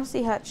honest, I don't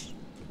see Hutch.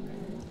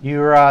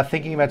 You're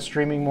thinking about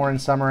streaming more in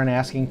summer and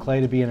asking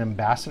Clay to be an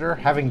ambassador?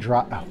 Having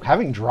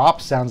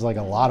drops sounds like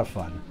a lot of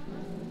fun.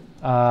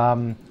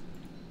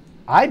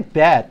 I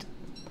bet,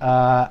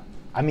 I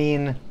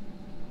mean,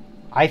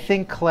 I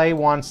think Clay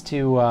wants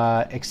to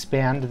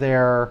expand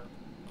their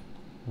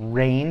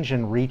range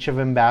and reach of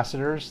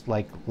ambassadors,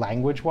 like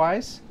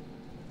language-wise.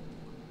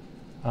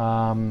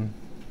 And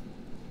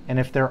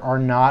if there are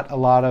not a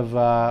lot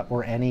of,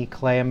 or any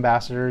Clay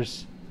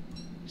ambassadors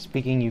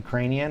speaking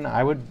Ukrainian,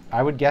 I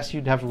would guess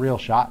you'd have a real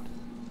shot.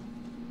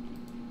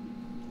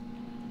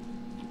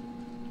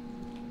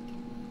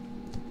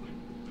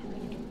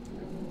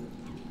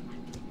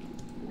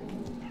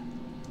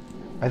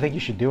 I think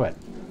you should do it.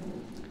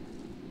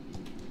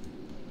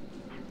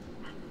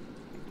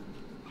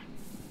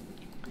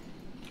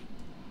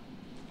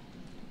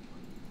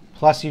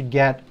 Plus, you'd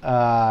get,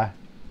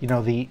 you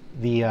know, the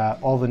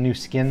all the new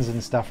skins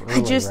and stuff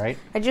early, right?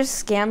 I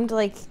just scammed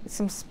like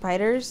some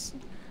spiders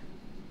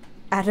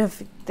out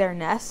of their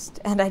nest,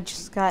 and I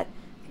just got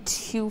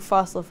 2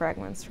 fossil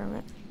fragments from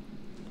it.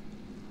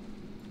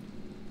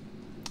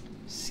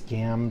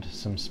 Scammed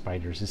some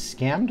spiders. Is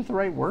scammed the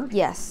right word?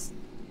 Yes.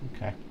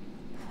 Okay.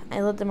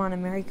 I led them on a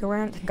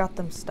merry-go-round and got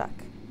them stuck.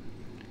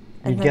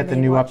 You'd get the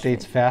new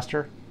updates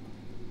faster?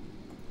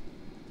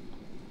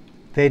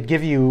 They'd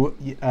give you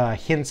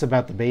hints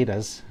about the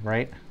betas,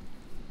 right?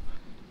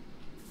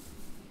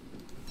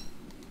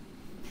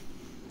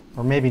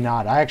 Or maybe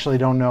not. I actually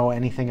don't know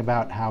anything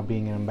about how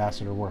being an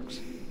ambassador works.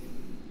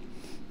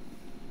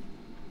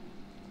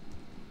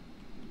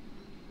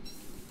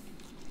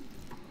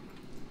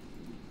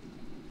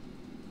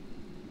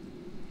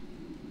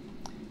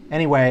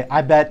 Anyway,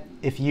 I bet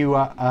if you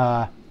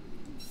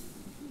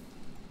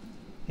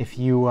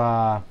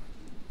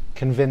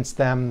convinced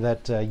them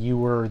that you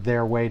were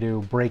their way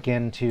to break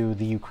into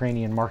the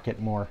Ukrainian market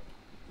more,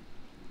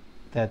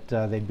 that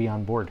they'd be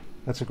on board.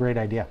 That's a great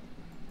idea.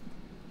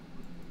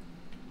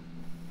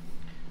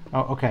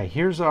 Oh, okay.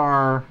 Here's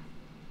our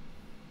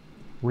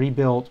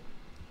rebuilt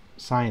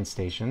science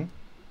station,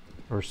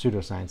 or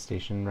pseudoscience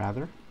station,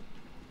 rather.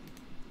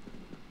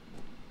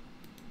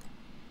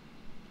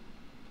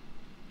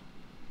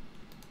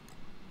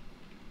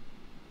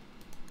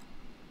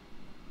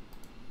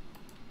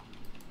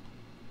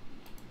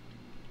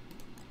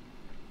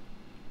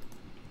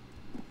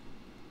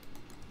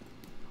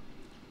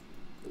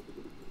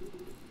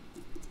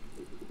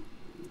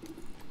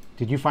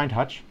 Did you find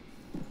Hutch?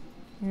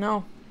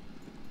 No.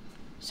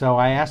 So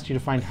I asked you to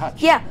find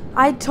Hutch. Yeah,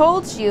 I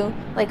told you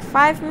like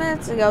 5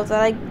 minutes ago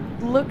that I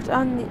looked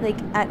on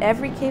at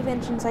every cave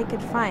entrance I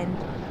could find,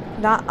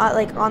 not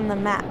like on the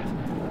map,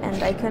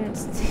 and I couldn't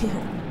see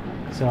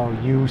it. So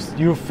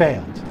you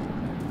failed.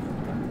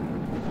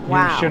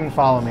 Wow. You shouldn't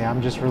follow me.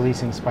 I'm just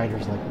releasing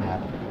spiders like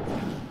mad,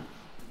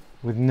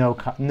 with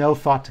no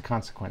thought to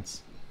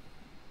consequence.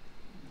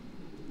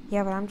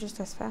 Yeah, but I'm just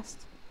as fast.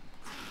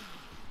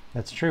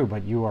 That's true,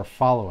 but you are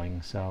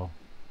following, so.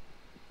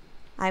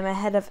 I'm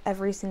ahead of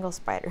every single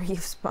spider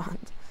you've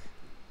spawned.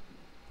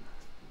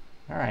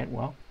 All right,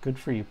 well, good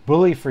for you.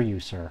 Bully for you,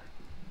 sir.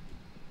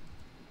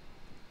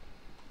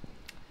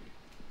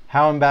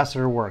 How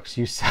Ambassador works.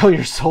 You sell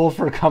your soul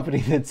for a company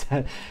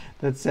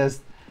that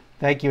says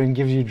thank you and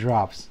gives you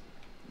drops.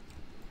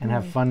 And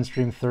have fun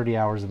stream 30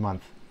 hours a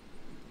month.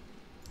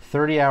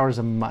 30 hours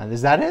a month.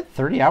 Is that it?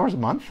 30 hours a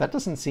month? That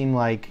doesn't seem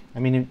like... I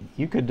mean,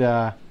 you could...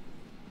 I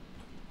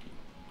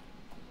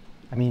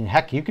mean,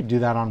 heck, you could do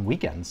that on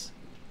weekends.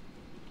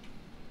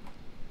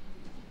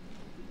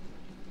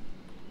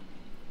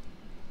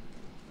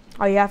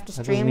 Oh, you have to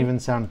stream? That doesn't even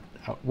sound...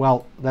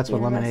 well, that's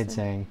what Lemonade's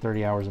saying.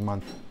 30 hours a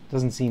month.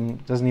 Doesn't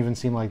even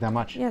seem like that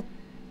much. Yeah.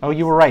 Oh,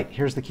 you were right.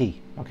 Here's the key.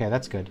 Okay,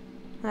 that's good.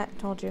 I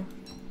told you.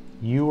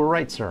 You were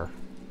right, sir.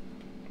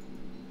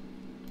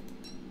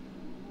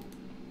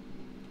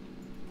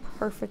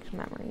 Perfect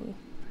memory.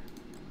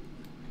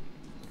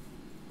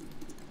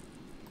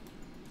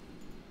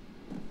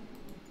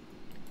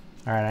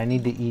 All right, I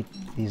need to eat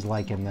these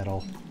lichen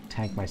that'll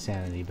tank my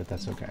sanity, but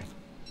that's okay.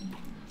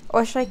 I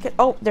wish I could...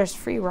 Oh, there's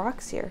free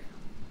rocks here.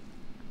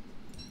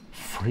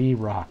 Free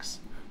rocks.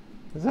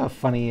 This is a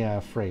funny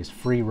phrase.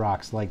 Free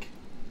rocks. Like,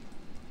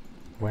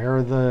 where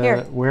are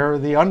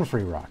the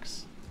unfree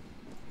rocks?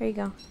 Here you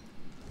go.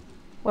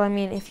 Well, I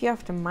mean, if you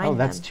have to mine them... Oh,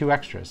 that's 2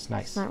 extras.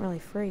 Nice. It's not really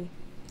free.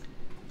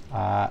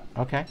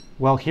 Okay.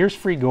 Well, here's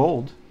free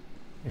gold,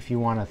 if you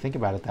want to think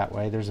about it that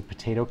way. There's a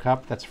potato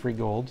cup. That's free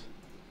gold.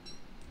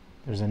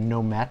 There's a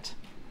nomette.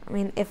 I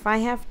mean, if I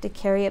have to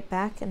carry it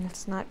back and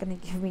it's not going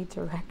to give me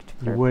direct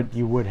purpose,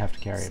 you would have to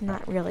carry it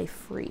back. It's not really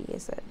free,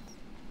 is it?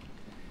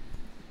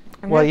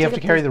 Well, you have to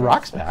carry the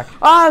rocks back.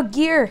 Oh,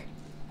 gear!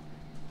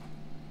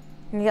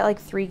 Can you get like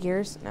 3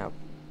 gears? No.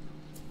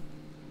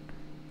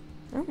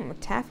 Oh, a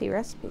taffy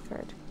recipe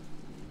card.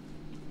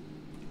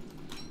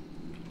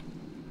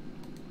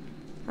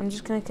 I'm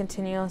just gonna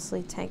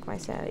continuously tank my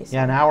sanity.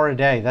 Yeah, an hour a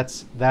day.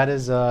 That's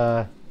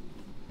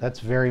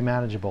very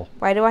manageable.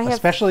 Why do I have...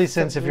 Especially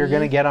since if you're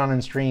gonna get on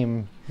and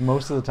stream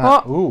most of the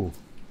time. Oh. Ooh.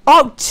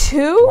 Oh,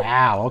 2?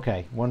 Wow.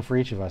 Okay, 1 for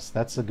each of us.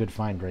 That's a good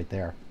find right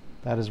there.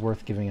 That is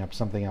worth giving up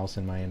something else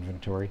in my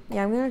inventory.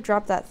 Yeah, I'm gonna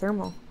drop that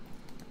thermal.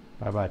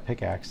 Bye-bye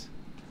pickaxe.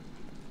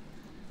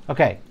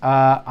 Okay,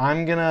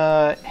 I'm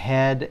gonna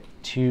head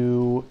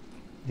to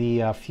the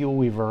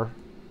Fuelweaver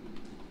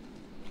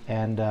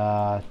and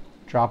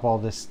drop all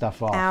this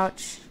stuff off.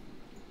 Ouch.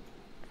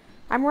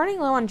 I'm running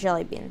low on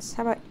jelly beans.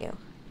 How about you?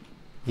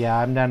 Yeah,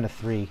 I'm down to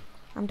 3.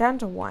 I'm down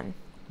to 1.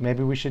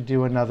 Maybe we should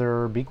do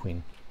another Bee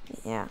Queen.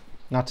 Yeah.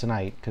 Not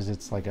tonight, because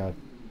it's like a...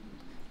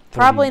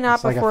 Probably not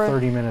it's before...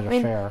 like a 30-minute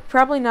affair.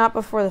 Probably not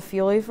before the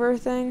Fuelweaver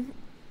thing,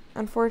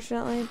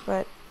 unfortunately,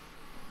 but...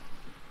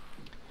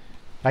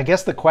 I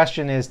guess the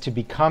question is, to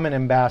become an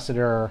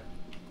ambassador,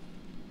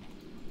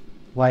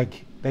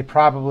 like, they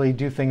probably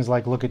do things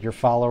like look at your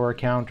follower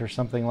count or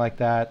something like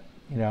that.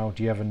 You know,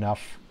 do you have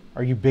enough?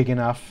 Are you big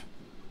enough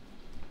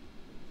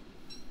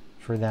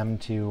for them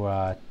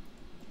to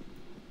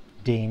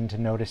deign to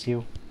notice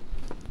you?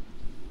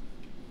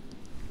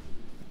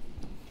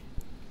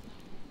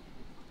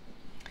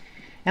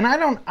 And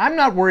I'm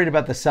not worried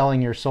about the selling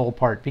your soul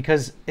part,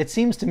 because it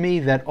seems to me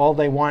that all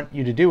they want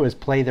you to do is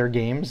play their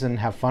games and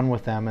have fun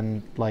with them,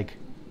 and like,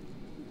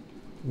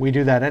 we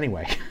do that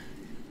anyway.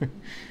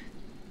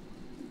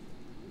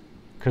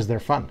 Because they're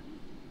fun.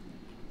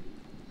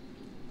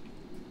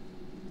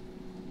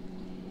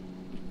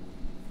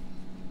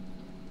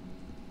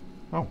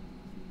 Oh,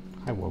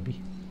 hi Wobie.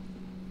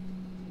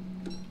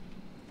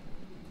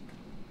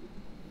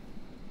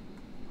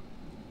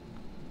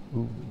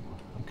 Ooh,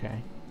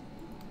 okay.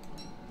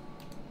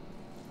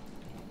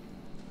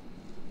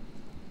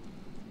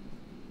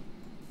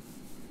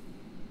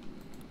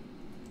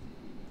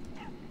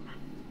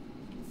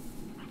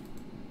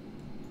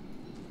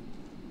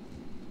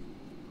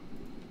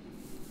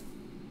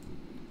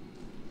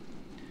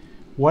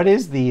 What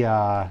is the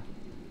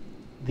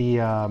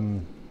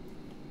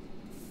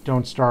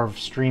Don't Starve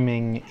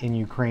streaming in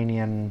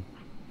Ukrainian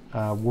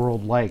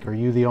world like? Are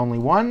you the only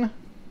one?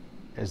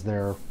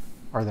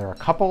 Are there a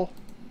couple?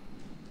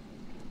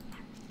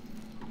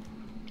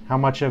 How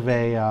much of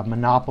a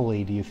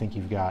monopoly do you think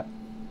you've got?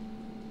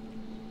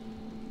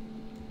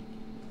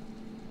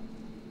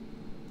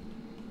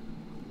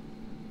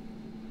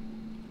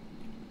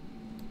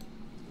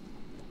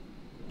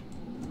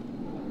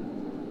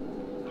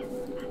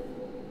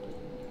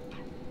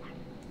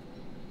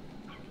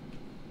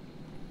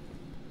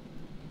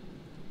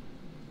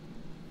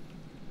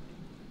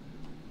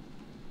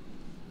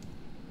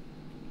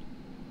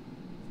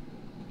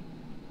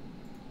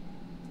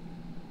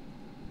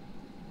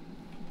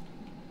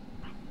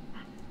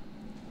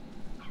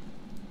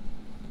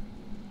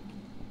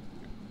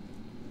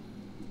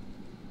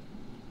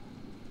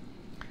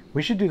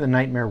 We should do the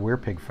Nightmare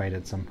Werepig fight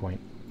at some point.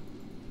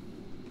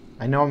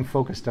 I know I'm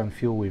focused on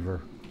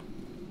Fuelweaver,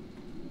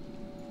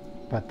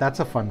 but that's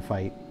a fun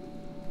fight.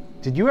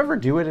 Did you ever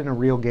do it in a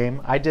real game?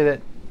 I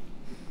did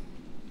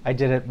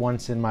it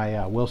once in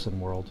my Wilson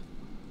world.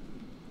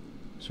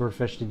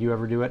 Swordfish, did you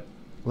ever do it?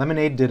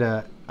 Lemonade did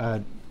a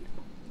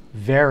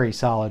very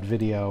solid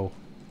video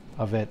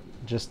of it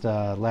just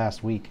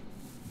last week.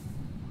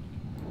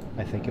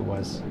 I think it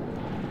was.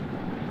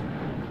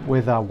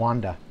 With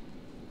Wanda.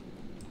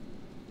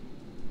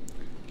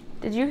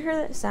 Did you hear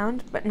that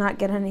sound but not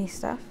get any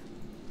stuff?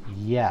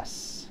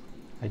 Yes,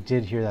 I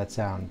did hear that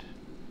sound,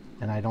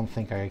 and I don't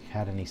think I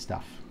had any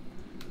stuff.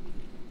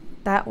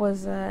 That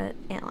was an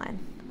antlion.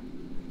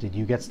 Did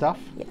you get stuff?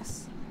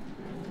 Yes.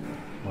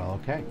 Well,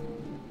 okay.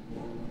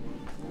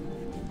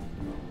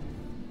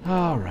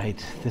 All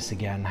right, this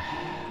again.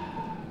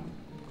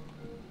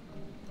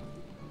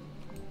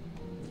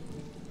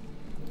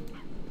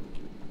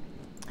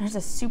 There's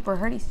a super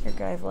hardy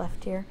sticker I've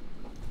left here.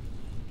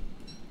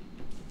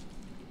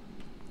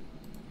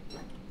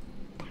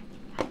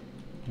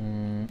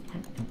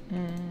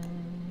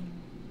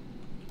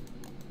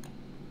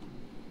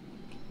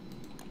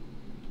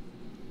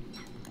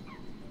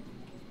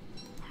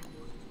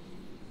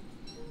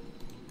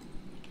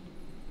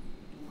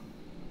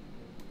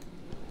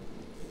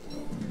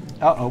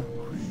 Uh-oh.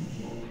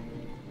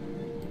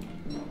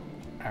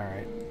 All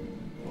right.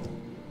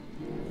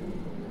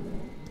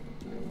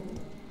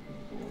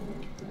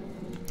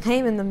 I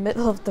am in the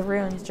middle of the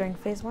ruins during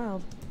Phase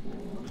Wild.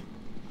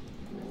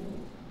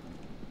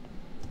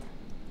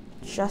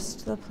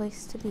 Just the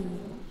place to be.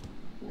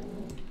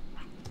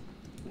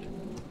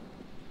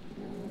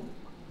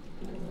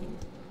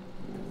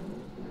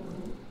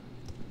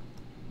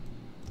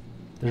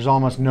 There's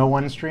almost no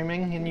one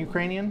streaming in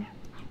Ukrainian?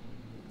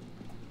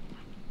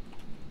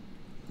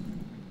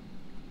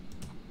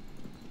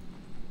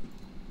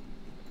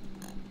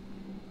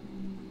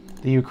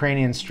 The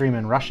Ukrainians stream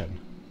in Russian.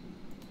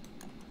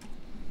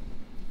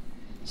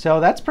 So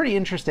that's pretty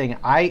interesting.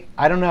 I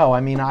don't know. I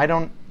mean, I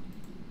don't,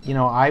 you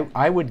know,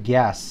 I would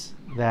guess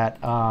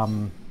that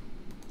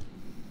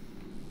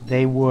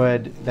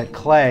that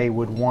Clay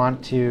would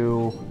want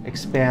to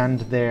expand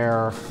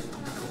their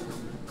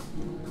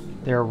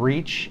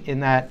reach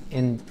in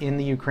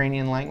the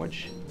Ukrainian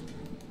language.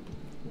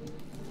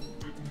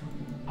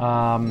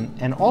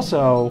 And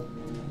also,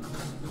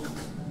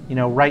 you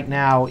know, right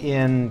now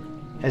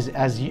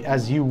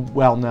as you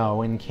well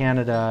know, in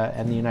Canada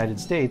and the United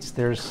States,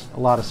 there's a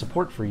lot of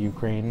support for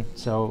Ukraine,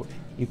 so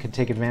you could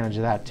take advantage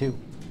of that too.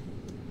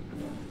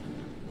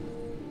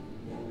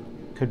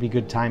 Could be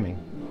good timing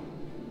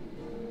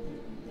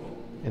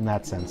in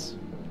that sense.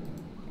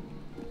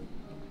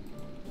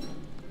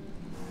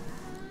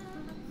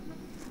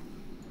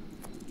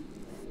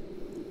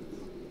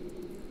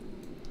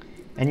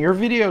 And your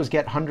videos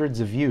get hundreds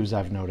of views,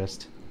 I've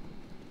noticed.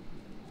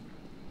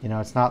 You know,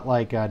 it's not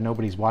like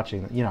nobody's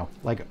watching. You know,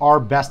 like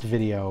our best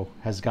video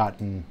has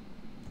gotten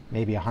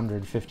maybe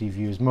 150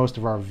 views. Most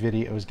of our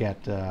videos get,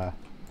 I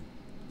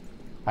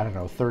don't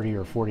know, 30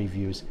 or 40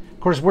 views. Of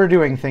course, we're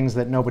doing things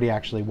that nobody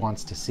actually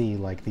wants to see,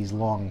 like these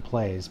long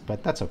plays,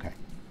 but that's okay.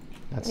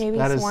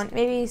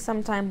 Maybe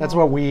sometime. That's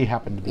what we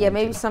happen to be. Yeah,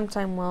 maybe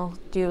sometime we'll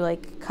do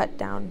like cut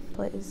down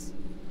plays.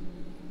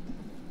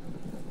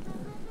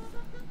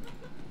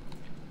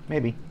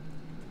 Maybe.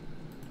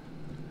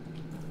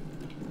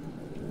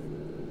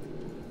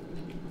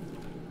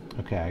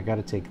 Okay, I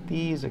gotta take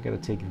these, I gotta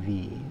take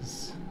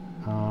these.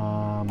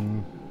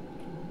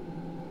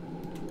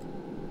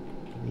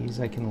 These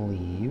I can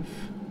leave.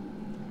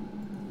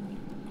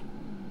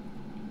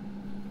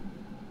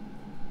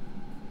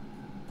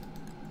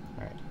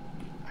 Alright,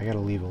 I gotta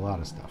leave a lot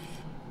of stuff.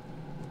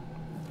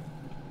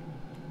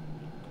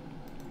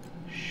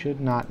 Should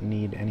not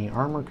need any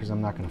armor because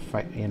I'm not gonna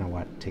fight. You know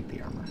what? Take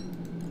the armor.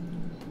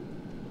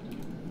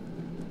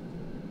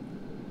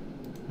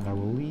 And I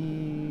will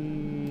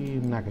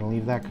leave. I'm not going to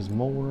leave that because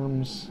mole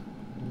worms.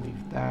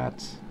 Leave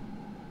that.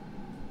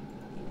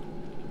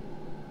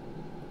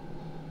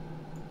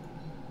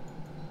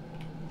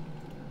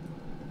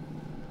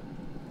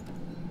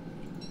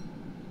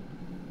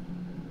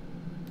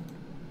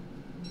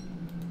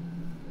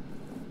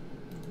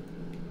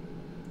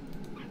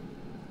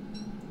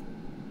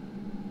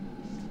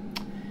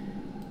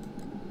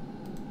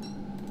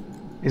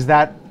 Is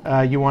that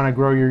you want to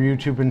grow your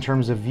YouTube in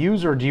terms of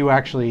views, or do you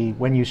actually,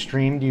 when you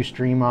stream, do you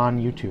stream on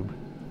YouTube?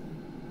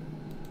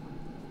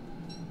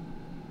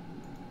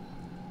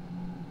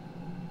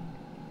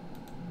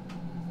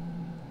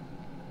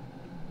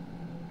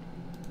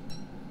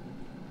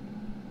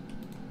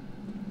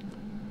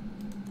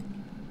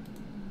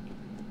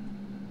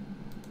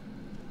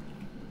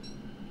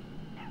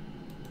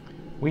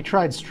 We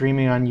tried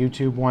streaming on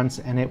YouTube once,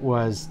 and it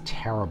was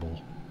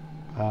terrible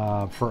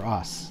for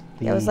us.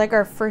 Yeah, it was like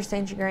our first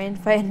Ancient Guardian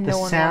fight, and no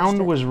one watched it. The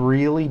sound was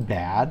really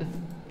bad.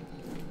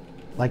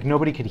 Like,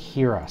 nobody could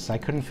hear us. I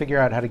couldn't figure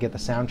out how to get the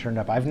sound turned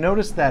up. I've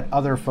noticed that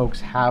other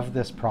folks have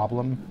this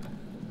problem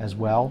as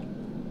well.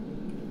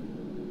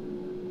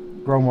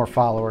 Grow more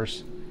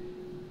followers.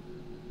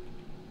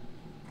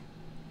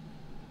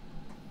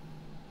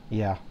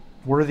 Yeah.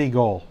 Worthy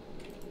goal.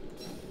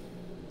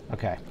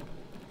 Okay.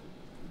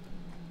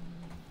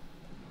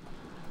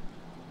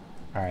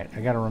 All right,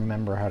 I got to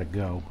remember how to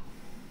go.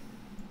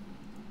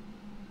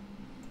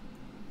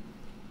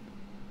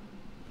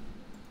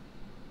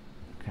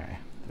 Okay,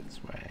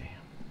 this way.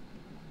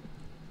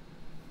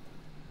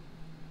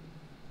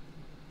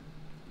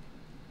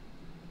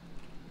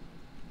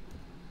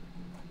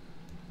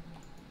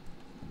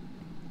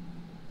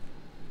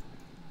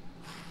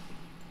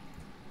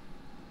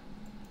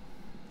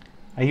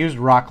 I used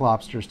rock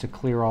lobsters to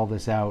clear all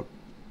this out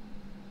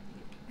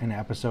an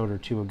episode or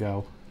two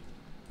ago.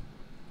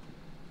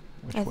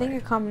 I think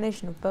a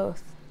combination of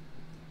both.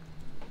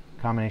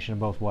 Combination of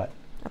both what?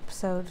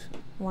 Episode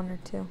 1 or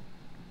 2.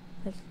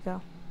 There you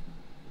go.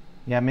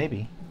 Yeah,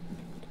 maybe.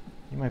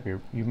 You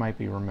might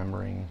be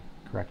remembering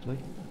correctly.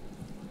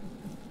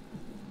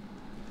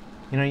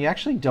 You know, you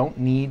actually don't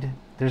need...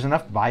 There's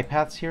enough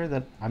bypaths here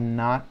that I'm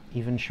not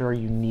even sure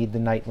you need the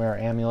Nightmare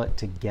Amulet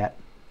to get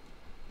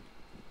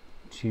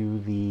to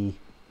the...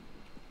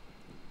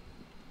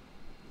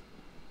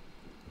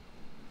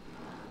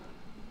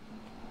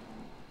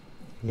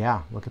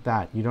 Yeah, look at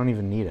that. You don't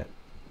even need it.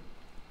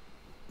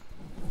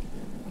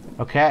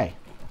 Okay.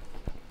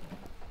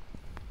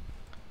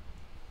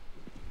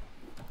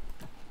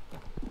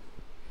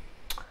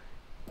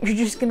 You're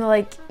just gonna,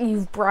 like,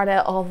 you've brought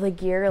out all the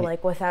gear,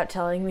 like, without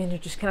telling me, and you're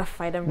just gonna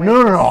fight him right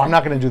No, I'm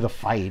not gonna do the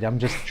fight. I'm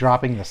just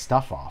dropping the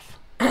stuff off.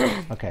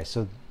 Okay,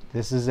 so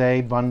this is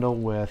a bundle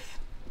with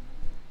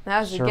that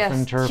was surf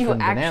and turf you and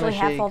banana actually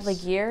have all the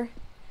shakes. gear?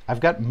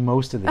 I've got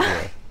most of the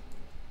gear.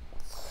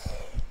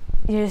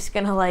 You're just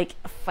gonna, like,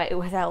 fight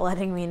without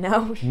letting me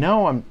know?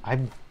 No,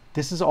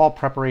 this is all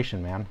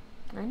preparation, man.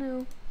 I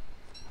know.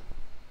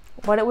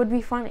 But it would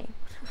be funny.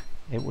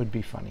 It would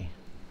be funny.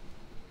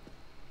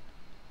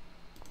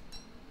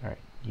 All right,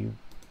 you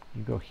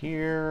go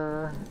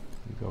here,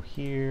 you go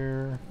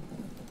here,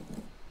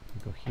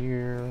 you go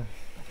here.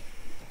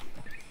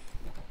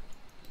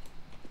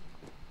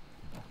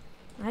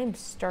 I'm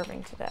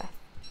starving to death.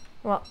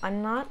 Well,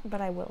 I'm not,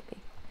 but I will be.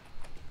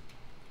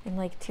 In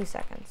like 2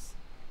 seconds.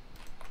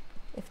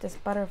 If this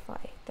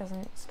butterfly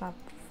doesn't stop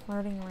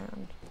flirting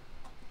around.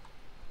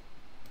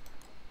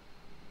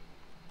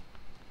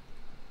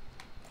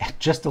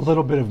 Just a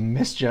little bit of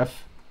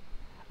mischief.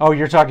 Oh,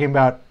 you're talking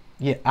about...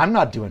 Yeah, I'm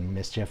not doing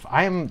mischief.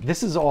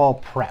 This is all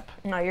prep.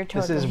 No, you're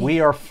totally... We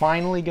are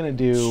finally going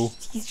to do...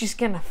 He's just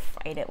going to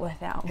fight it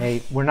without me.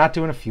 Hey, we're not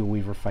doing a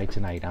Fuelweaver fight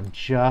tonight. I'm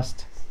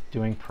just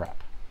doing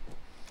prep.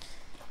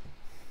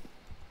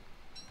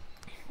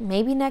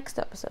 Maybe next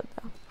episode,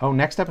 though. Oh,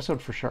 next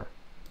episode for sure.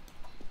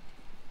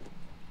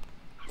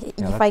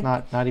 Yeah,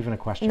 that's not even a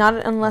question. Not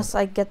unless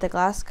I get the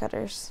glass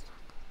cutters.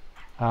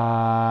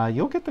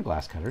 You'll get the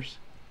glass cutters.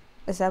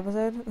 This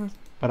episode?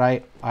 But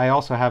I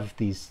also have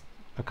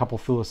a couple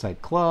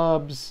thulecite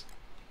clubs.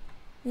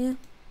 Yeah.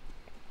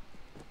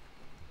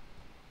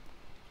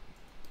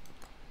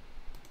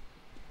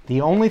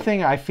 The only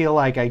thing I feel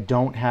like I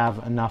don't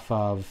have enough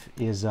of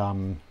is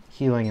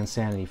healing and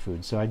sanity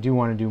food. So I do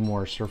want to do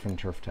more surf and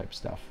turf type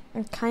stuff.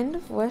 I kind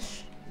of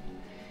wish.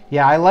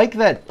 Yeah, I like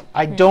that.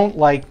 I don't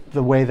like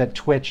the way that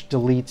Twitch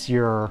deletes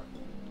your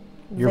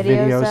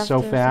videos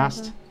so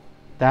fast.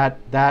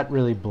 That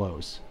really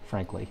blows,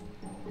 frankly.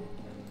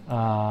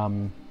 I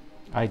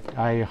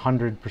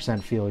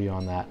 100% feel you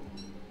on that.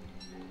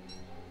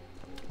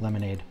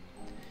 Lemonade.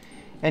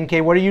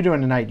 NK, what are you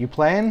doing tonight? You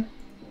playing?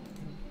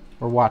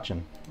 Or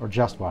watching? Or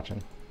just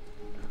watching?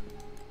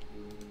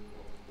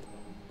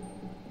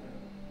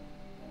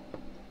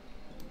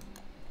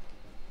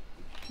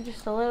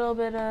 Just a little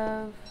bit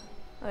of...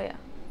 Oh, yeah.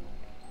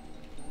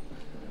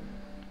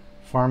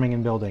 Farming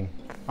and building.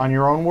 On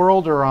your own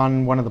world or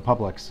on one of the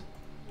publics?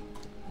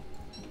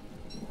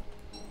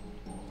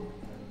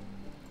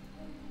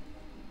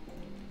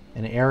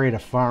 An area to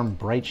farm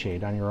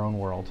Brightshade on your own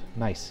world.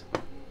 Nice.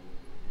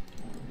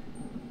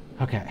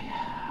 Okay.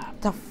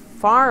 To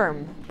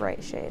farm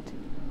Brightshade.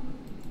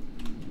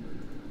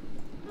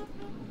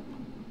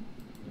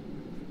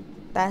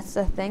 That's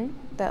the thing?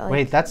 That, like...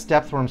 Wait, that's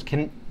depth worms.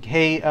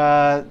 Hey,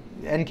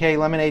 NK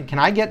Lemonade, can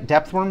I get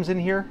depth worms in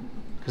here?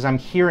 Because I'm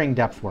hearing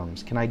depth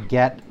worms. Can I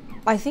get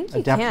I think you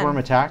a depth worm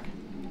attack?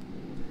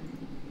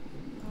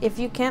 If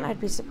you can, I'd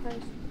be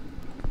surprised.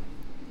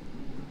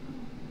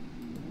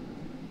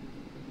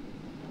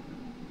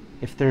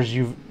 If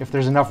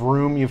there's enough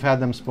room, you've had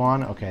them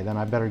spawn. Okay, then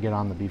I better get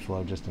on the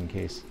beefalo just in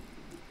case.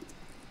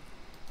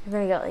 You're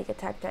gonna get like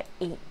attacked at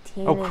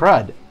 18. Oh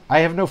crud! I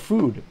have no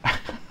food.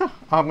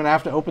 I'm gonna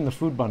have to open the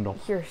food bundle.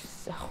 You're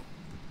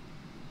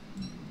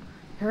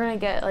gonna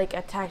get like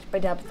attacked by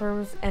depth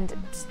worms and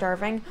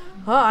starving.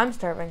 Oh, I'm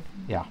starving.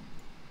 Yeah.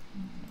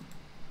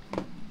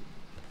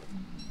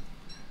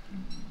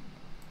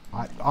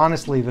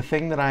 Honestly, the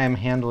thing that I am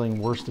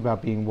handling worst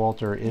about being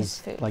Walter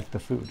is like the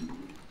food.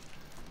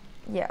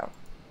 Yeah.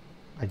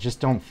 I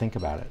just don't think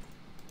about it.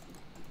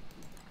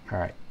 All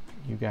right,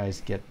 you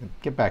guys get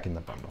back in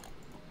the bundle.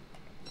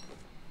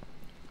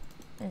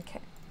 Okay.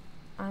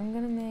 I'm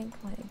gonna make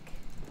like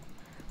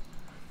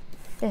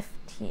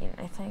 15,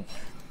 I think.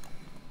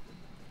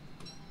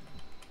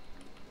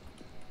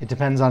 It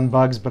depends on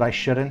bugs, but I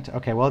shouldn't.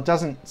 Okay, well, it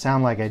doesn't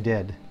sound like I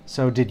did.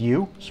 So did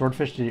you?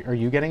 Swordfish, are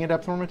you getting a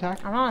depth worm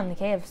attack? I'm not in the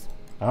caves.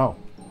 Oh,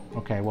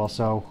 okay. Well,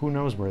 so who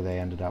knows where they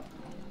ended up?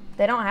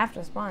 They don't have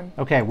to spawn.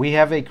 Okay, we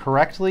have a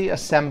correctly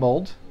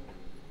assembled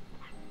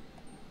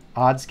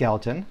odd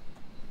skeleton.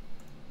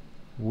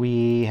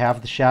 We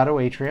have the shadow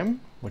atrium,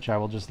 which I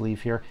will just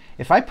leave here.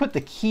 If I put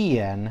the key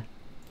in,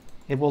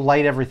 it will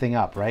light everything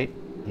up, right?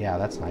 Yeah,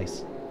 that's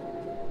nice.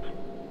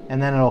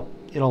 And then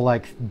it'll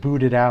like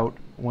boot it out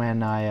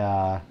when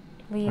I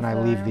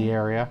leave the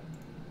area.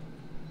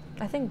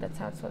 I think that's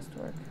how it's supposed to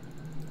work.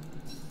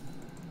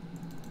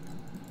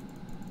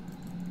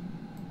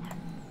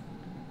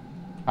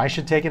 I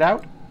should take it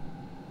out?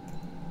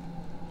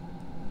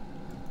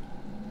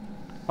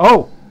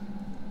 Oh!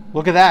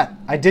 Look at that.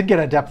 I did get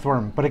a depth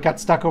worm, but it got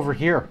stuck over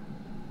here.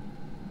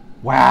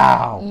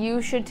 Wow.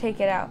 You should take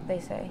it out, they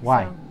say.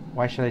 Why? So.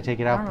 Why should I take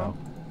it out, know.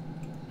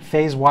 though?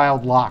 Phase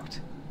wild locked.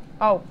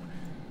 Oh.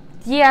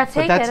 Yeah,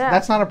 take but it out.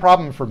 That's not a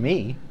problem for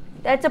me.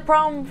 That's a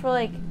problem for,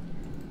 like...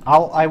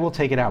 I will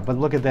take it out, but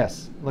look at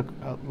this. Look,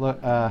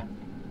 I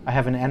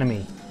have an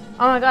enemy.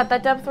 Oh my god,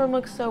 that depth worm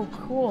looks so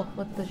cool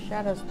with the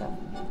shadow stuff.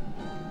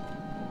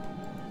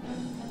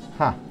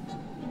 Huh.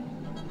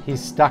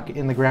 He's stuck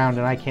in the ground,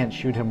 and I can't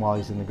shoot him while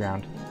he's in the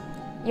ground.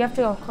 You have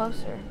to go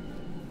closer.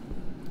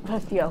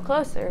 But if you go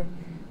closer,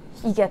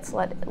 he gets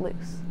let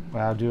loose.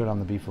 Well, I'll do it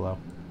on the beefalo.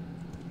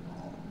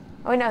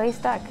 Oh no, he's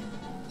stuck.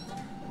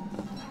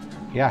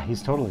 Yeah,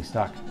 he's totally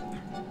stuck.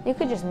 You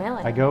could just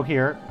melee him. I go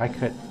here. I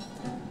could.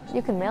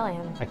 You can melee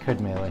him. I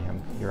could melee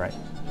him. You're right.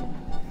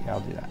 Yeah,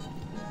 I'll do that.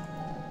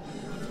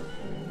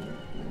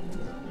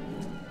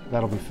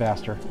 That'll be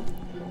faster.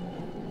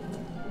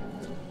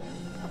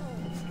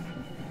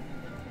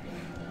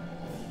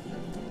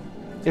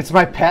 It's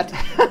my pet.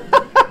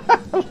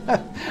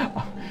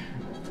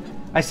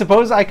 I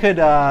suppose I could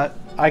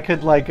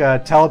like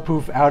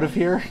telepoof out of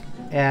here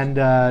and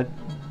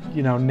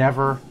you know,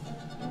 never.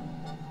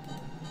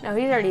 No,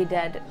 he's already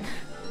dead.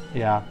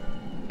 Yeah,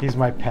 he's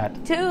my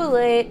pet. Too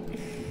late.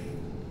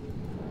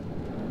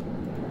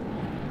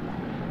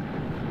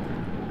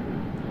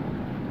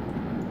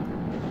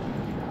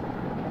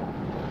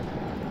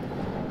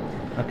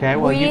 Okay,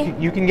 well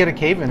you can get a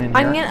cave in here.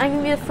 I'm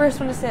gonna be the first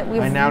one to say it.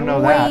 I now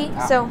know that.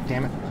 Ah, so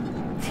damn it.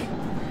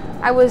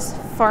 I was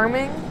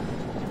farming,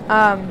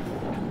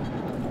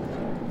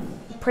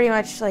 pretty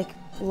much like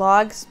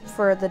logs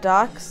for the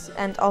docks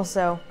and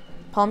also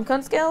palm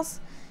cone scales.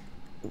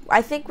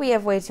 I think we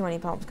have way too many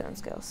palm cone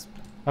scales.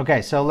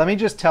 Okay, so let me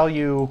just tell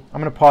you.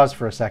 I'm gonna pause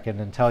for a second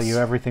and tell you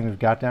everything we've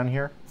got down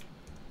here.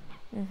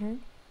 Mhm.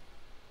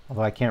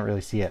 Although I can't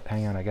really see it.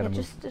 Hang on, I gotta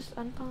move. Just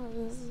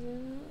unpause.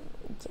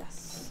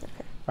 Yes.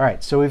 Okay. All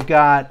right, so we've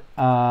got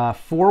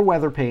 4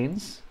 weather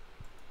panes,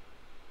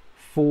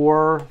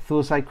 4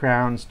 thulecite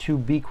crowns, 2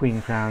 bee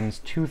queen crowns,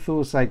 2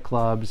 thulecite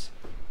clubs,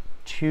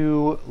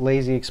 2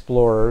 lazy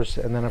explorers,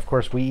 and then of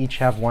course we each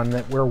have one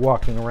that we're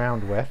walking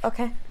around with.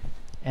 Okay.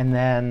 And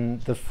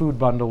then the food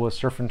bundle with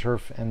surf and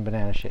turf and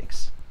banana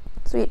shakes.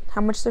 Sweet.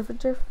 How much surf and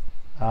turf?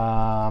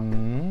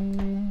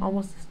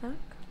 Almost a snack.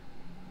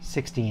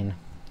 16.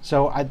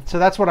 So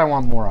that's what I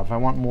want more of. I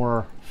want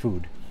more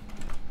food.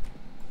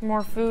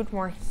 More food,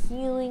 more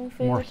healing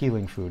food. More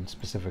healing food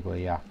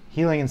specifically, yeah.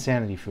 Healing and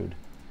sanity food.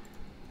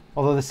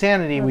 Although the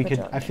sanity we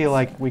could, I feel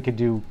like we could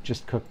do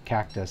just cook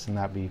cactus and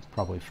that'd be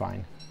probably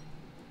fine.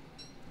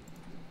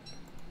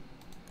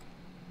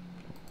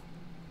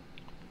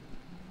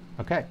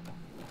 Okay.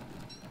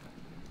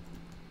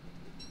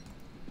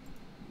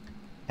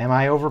 Am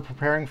I over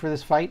preparing for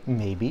this fight?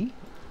 Maybe.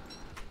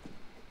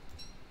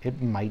 It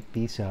might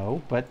be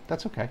so, but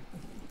that's okay.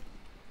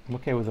 I'm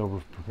okay with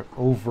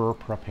over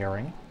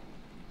preparing.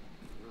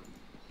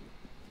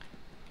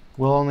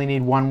 We'll only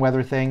need 1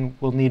 weather thing.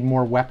 We'll need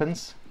more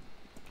weapons.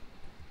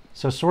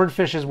 So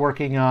Swordfish is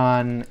working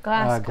on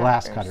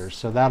glass cutters.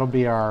 So that'll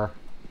be our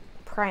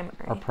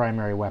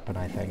primary weapon,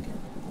 I think.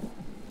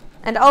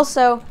 And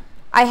also,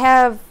 I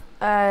have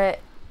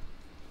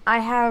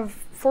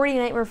 40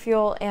 nightmare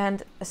fuel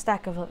and a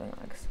stack of living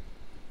logs.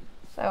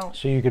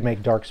 So you could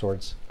make dark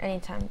swords.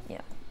 Anytime,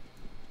 yeah.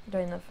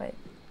 During the fight.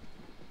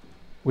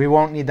 We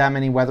won't need that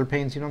many weather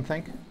panes, you don't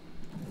think?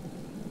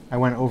 I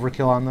went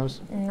overkill on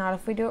those? Not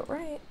if we do it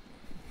right.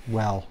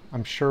 Well,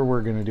 I'm sure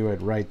we're going to do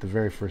it right the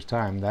very first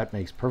time. That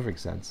makes perfect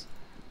sense.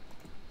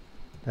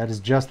 That is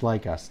just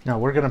like us. No,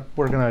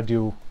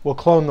 we'll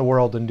clone the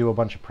world and do a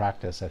bunch of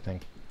practice, I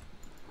think.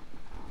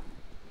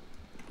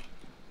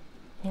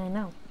 Yeah, I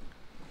know.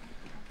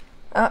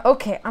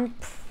 Okay, I'm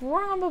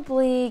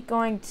probably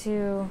going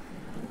to...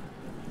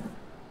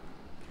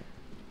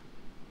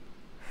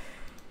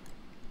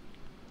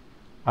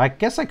 I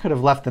guess I could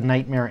have left the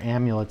nightmare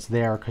amulets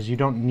there because you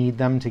don't need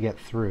them to get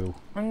through.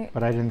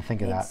 But I didn't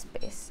think of that.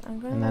 Space.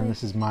 And then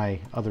this is my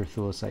other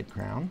thulecite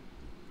crown.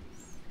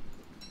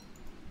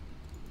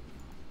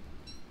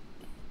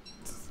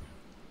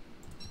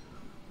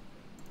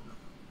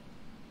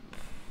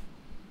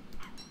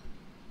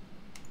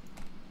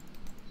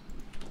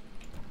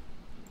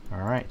 All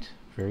right,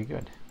 very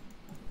good.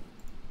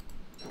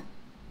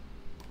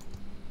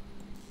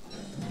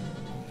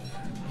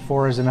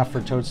 Four is enough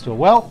for Toadstool.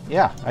 Well,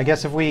 yeah, I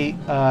guess if we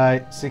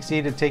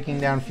succeed at taking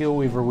down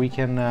Fuelweaver, we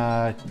can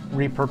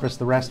repurpose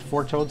the rest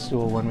for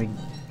Toadstool when we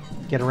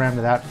get around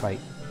to that fight.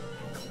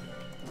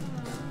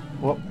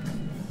 Whoop.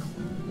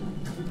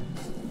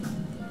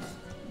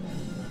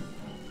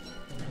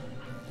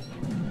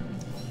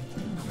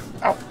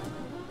 Ow.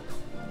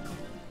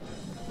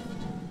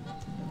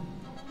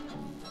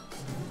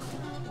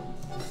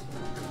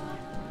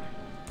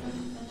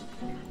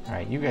 All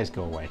right, you guys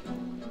go away.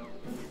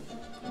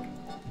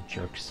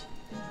 Jerks.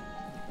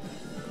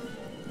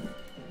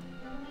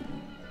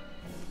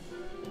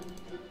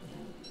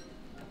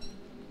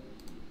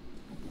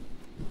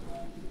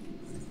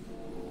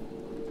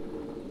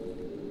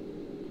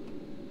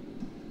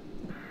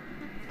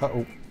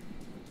 Uh-oh.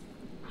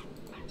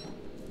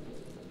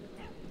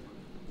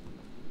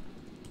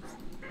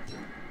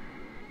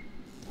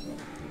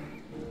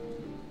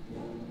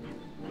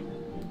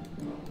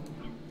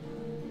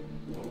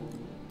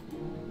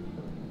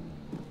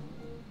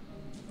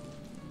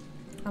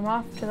 I'm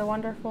off to the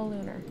wonderful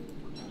lunar.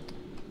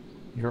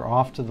 You're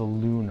off to the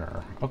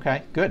lunar.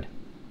 Okay, good.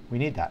 We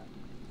need that.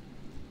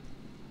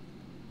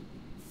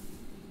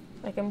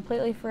 I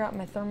completely forgot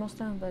my thermal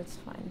stone, but it's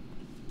fine.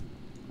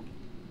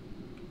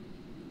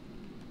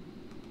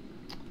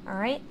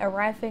 Alright,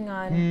 arriving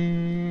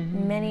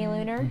on mini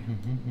lunar.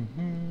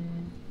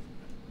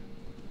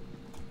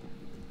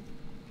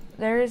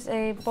 There's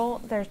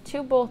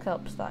two bull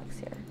kelp stalks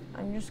here.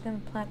 I'm just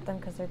gonna plant them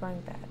because they're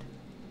going bad.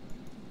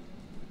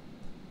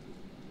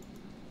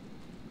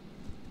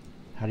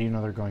 How do you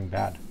know they're going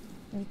bad?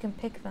 You can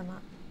pick them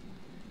up.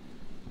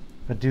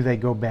 But do they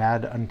go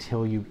bad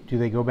until you... Do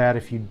they go bad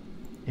if you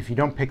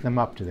don't pick them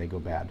up, do they go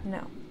bad?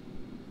 No.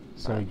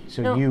 So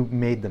No. You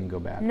made them go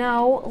bad?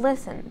 No,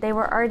 listen. They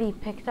were already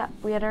picked up.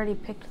 We had already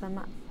picked them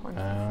up once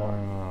before.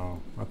 Oh,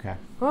 okay.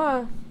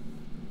 Oh.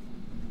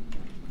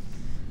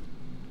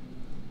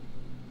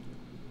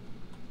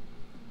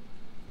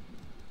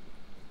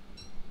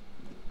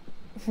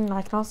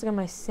 I can also get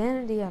my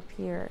sanity up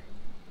here.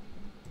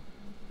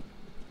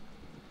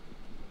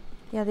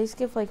 Yeah, these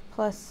give like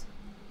plus,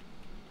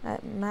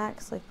 at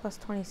max, like plus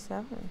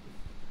 27.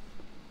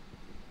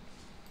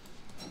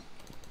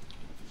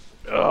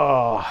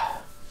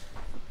 Oh.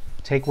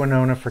 Take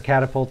Winona for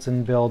catapults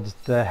and build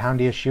the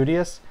Houndius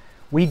Shootius.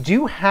 We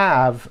do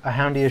have a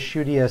Houndius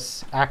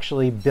Shootius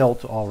actually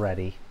built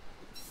already.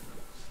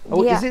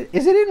 Oh, yeah.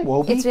 Is it in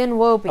Wobie? It's in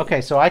Wobie. Okay,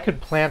 so I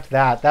could plant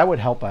that. That would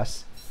help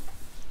us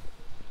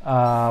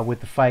with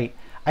the fight.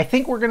 I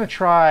think we're going to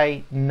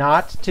try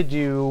not to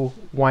do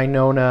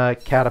Winona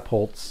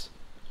catapults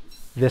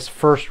this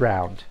first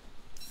round.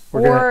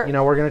 We're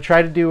gonna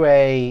try to do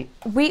a...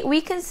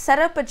 We can set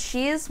up a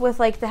cheese with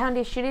like the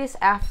Houndius Shootius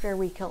after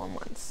we kill him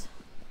once.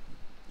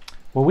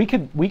 Well, we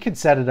could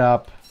set it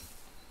up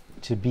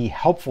to be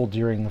helpful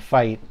during the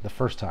fight the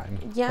first time.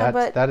 Yeah,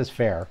 but that is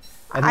fair.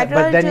 And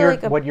but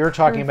then what you're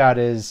talking about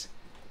is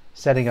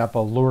setting up a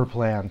lure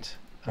plant,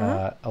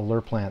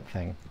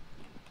 thing,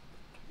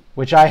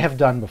 which I have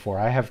done before.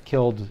 I have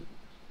killed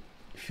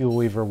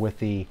Fuelweaver with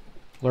the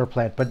lure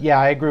plant. But yeah,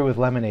 I agree with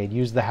Lemonade.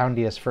 Use the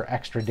Houndius for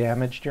extra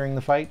damage during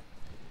the fight.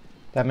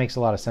 That makes a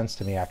lot of sense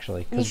to me,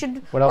 actually. You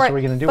should. What else are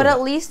we going to do? But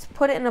at least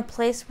put it in a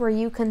place where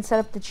you can set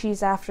up the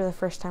cheese after the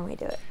first time we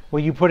do it.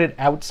 Well, you put it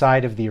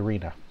outside of the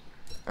arena.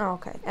 Oh,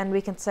 okay. And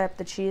we can set up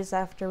the cheese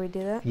after we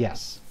do that?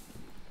 Yes.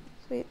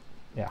 Sweet.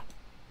 Yeah.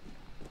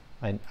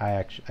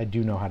 I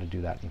do know how to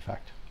do that, in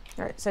fact.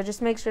 All right. So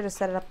just make sure to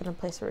set it up in a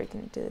place where we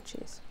can do the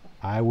cheese.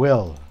 I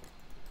will.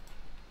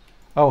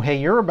 Oh, hey,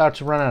 you're about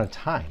to run out of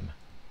time,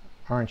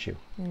 aren't you?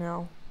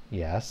 No.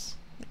 Yes.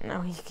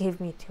 No, he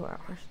gave me 2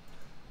 hours.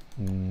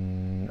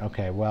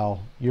 Okay,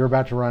 well, you're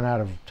about to run out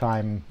of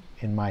time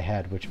in my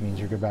head, which means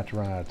you're about to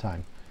run out of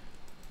time.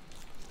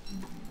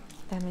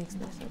 That makes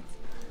no sense.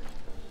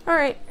 All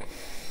right.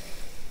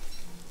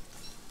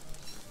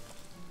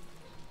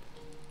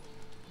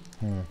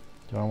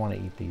 Do I want to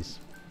eat these?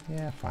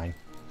 Yeah, fine.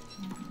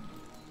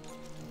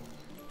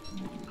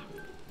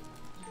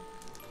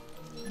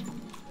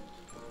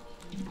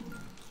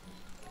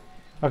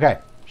 Okay,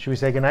 should we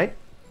say goodnight?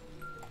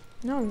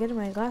 No, I'm getting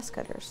my glass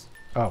cutters.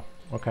 Oh,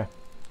 okay.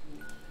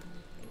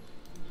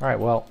 All right,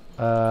 well,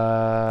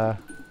 I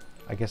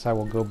guess I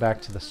will go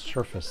back to the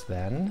surface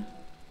then.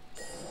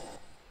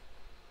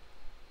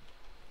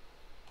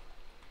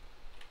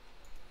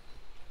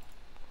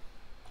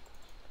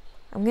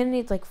 I'm gonna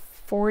need like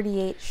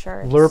 48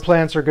 shards. Lure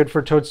plants are good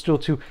for toadstool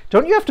too.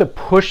 Don't you have to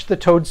push the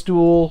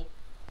toadstool,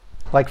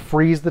 like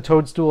freeze the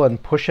toadstool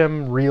and push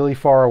him really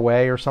far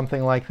away or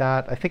something like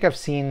that? I think I've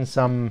seen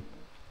some,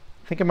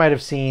 I think I might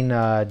have seen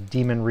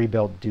Demon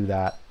Rebuilt do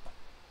that.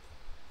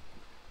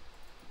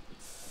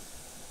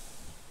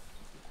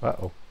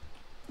 Uh-oh.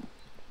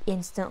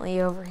 Instantly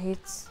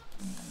overheats.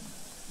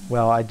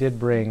 Well, I did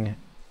bring...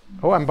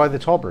 Oh, I'm by the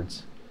tall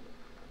birds.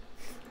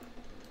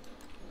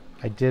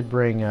 I did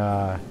bring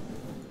a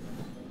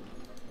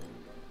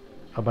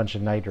bunch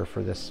of niter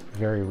for this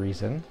very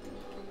reason.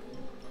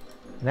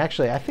 And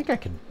actually, I think I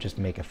could just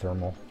make a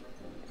thermal.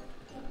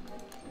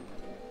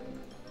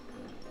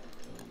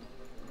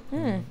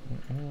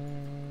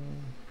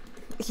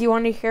 You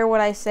want to hear what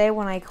I say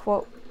when I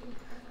quote...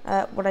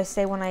 what I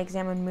say when I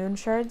examine moon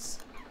shards?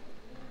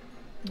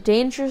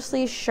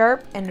 Dangerously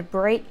sharp and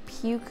bright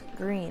puke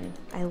green.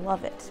 I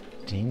love it.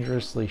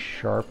 Dangerously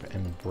sharp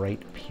and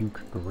bright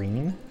puke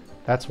green?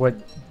 That's what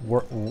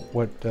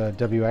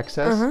WX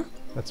says?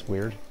 That's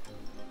weird.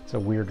 It's a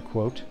weird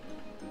quote.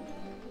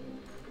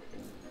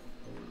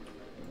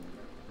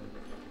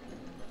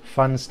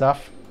 Fun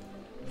stuff.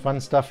 Fun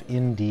stuff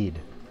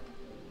indeed.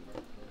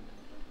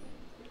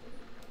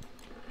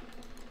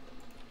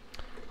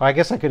 Oh, I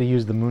guess I could have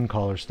used the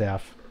Mooncaller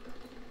staff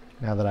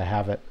now that I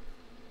have it.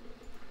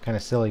 Kind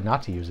of silly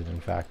not to use it, in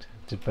fact,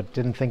 but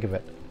didn't think of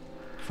it.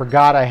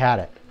 Forgot I had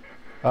it.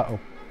 Uh-oh.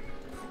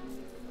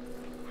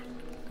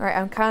 All right,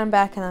 I'm counting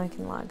back and then I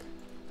can log.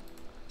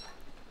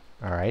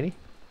 Alrighty.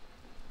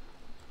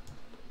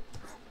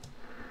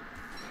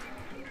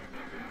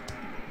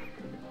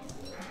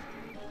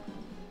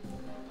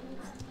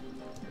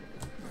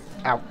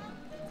 Ow.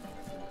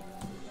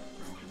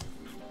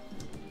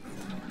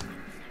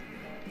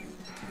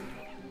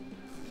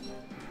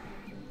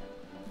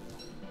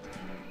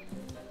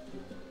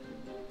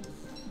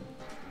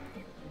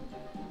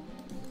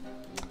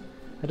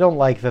 I don't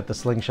like that the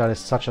slingshot is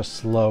such a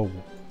slow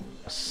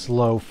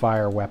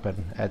fire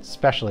weapon,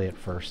 especially at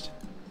first.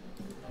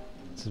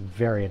 It's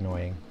very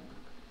annoying.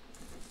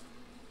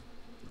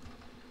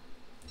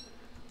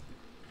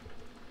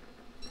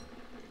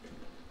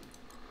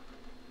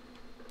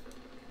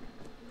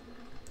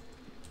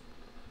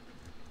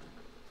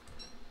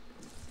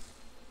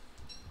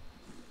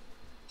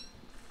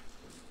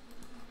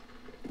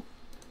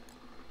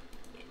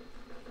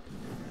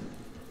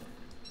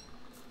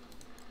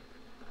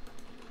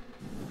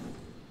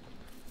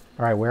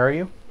 All right, where are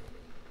you?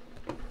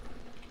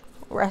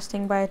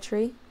 Resting by a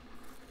tree.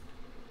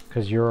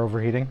 Because you're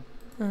overheating?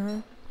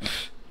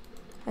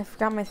 I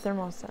forgot my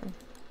thermals then.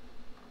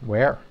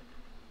 Where?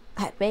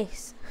 At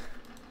base.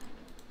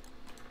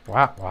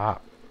 Wow,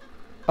 wow.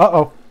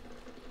 Uh-oh.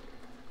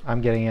 I'm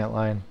getting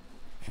antlion.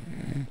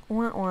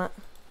 What?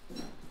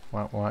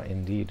 What,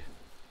 indeed.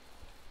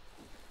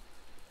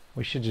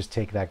 We should just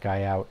take that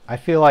guy out. I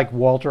feel like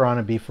Walter on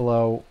a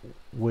beefalo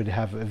would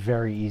have a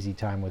very easy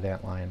time with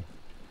antlion.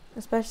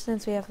 Especially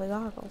since we have the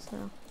goggles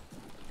now.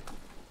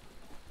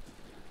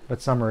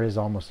 But summer is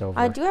almost over.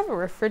 I do have a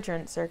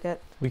refrigerant circuit.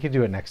 We could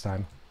do it next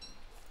time.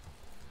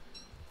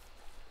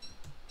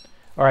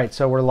 All right,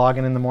 so we're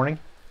logging in the morning?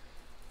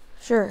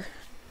 Sure.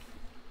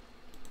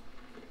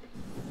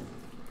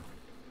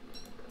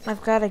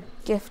 I've got a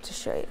gift to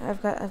show you.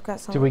 I've got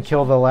something. Did we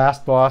kill the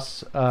last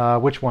boss?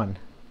 Which one?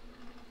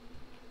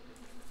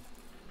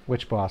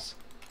 Which boss?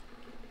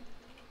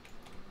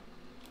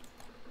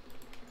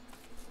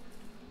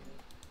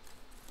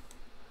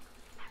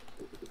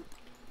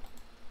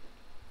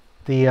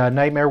 The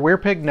Nightmare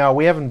Weirpig? No,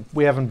 we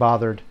haven't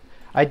bothered.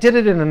 I did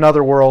it in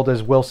another world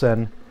as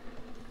Wilson.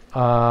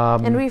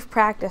 And we've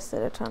practiced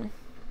it a ton.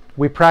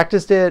 We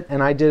practiced it,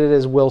 and I did it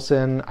as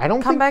Wilson. I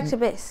don't come think back to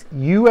base.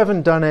 You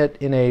haven't done it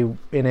in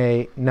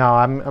a. No,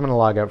 I'm gonna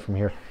log out from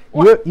here.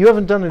 You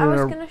haven't done it. I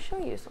was gonna show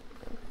you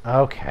something.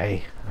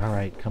 Okay, all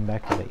right, come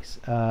back to base.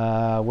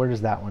 Where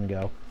does that one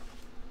go?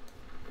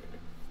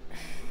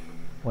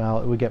 Well,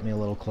 it would get me a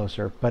little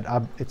closer, but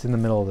it's in the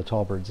middle of the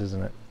tall birds,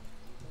 isn't it?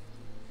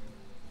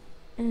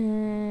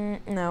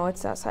 No,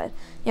 it's outside.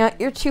 Yeah,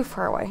 you're too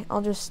far away.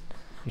 I'll just.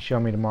 You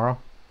show me tomorrow,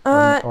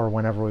 or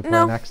whenever we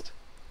play next.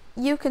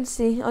 You can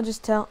see. I'll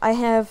just tell. I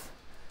have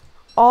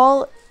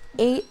all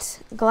 8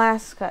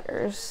 glass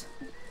cutters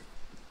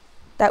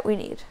that we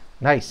need.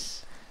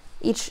 Nice.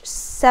 Each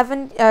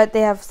 7. They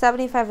have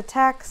 75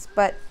 attacks,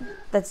 but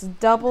that's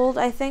doubled,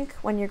 I think,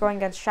 when you're going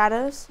against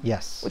shadows.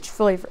 Yes. Which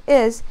Fuelweaver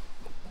is,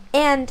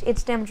 and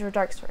it's damage of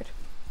Dark Sword,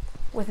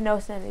 with no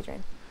sanity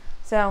drain.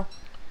 So,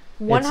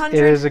 100.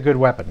 It is a good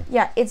weapon.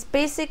 Yeah, it's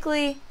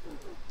basically,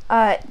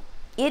 it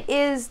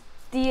is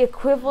the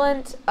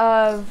equivalent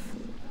of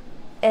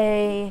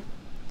a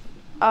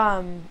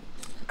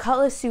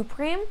Cutlass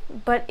Supreme,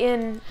 but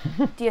in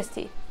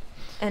DST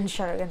and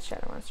Shadow against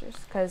Shadow monsters,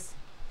 because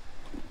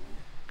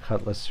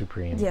Cutlass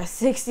Supreme. Yeah,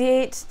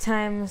 68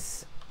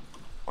 times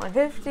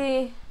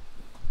 150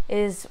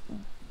 is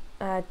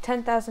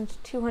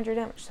 10,200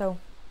 damage. So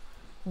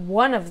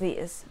one of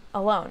these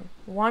alone,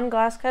 one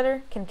glass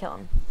cutter can kill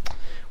him.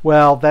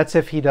 Well, that's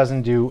if he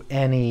doesn't do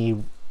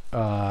any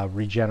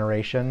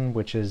regeneration,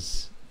 which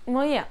is.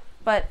 Well, yeah,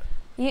 but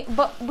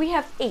we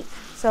have 8,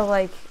 so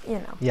like, you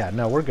know. Yeah,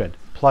 no, we're good.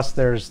 Plus,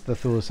 there's the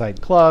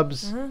Thulecite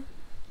clubs,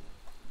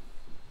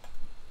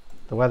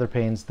 the weather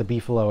panes, the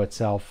beefalo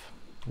itself.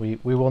 We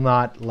will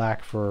not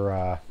lack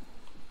for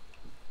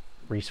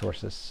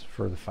resources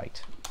for the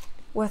fight.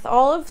 With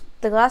all of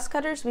the glass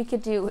cutters, we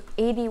could do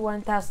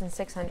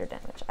 81,600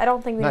 damage. I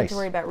don't think we need to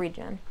worry about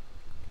regen.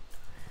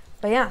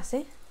 But yeah,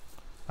 see?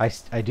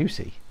 I do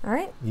see. All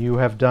right. You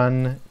have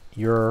done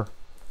your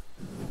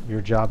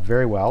job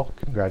very well.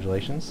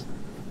 Congratulations.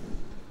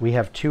 We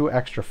have 2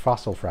 extra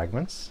fossil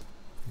fragments.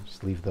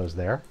 Just leave those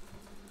there.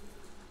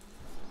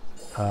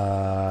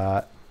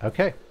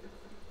 Okay.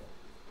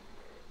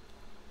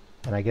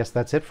 And I guess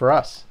that's it for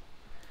us.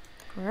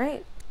 All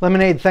right.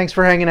 Lemonade, thanks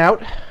for hanging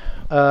out.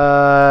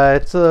 I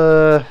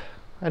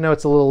know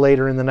it's a little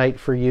later in the night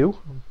for you,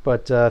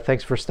 but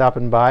thanks for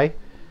stopping by.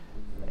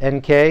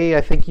 NK,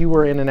 I think you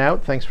were in and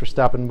out. Thanks for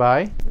stopping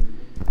by.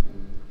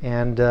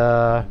 And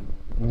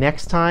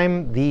next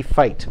time, the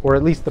fight, or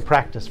at least the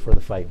practice for the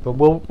fight. But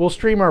we'll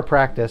stream our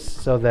practice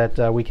so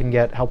that we can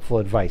get helpful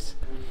advice.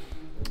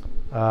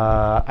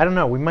 I don't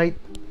know. We might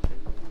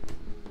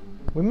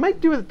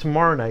do it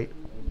tomorrow night.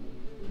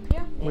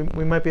 Yeah.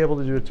 We might be able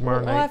to do it tomorrow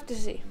night. We'll have to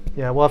see.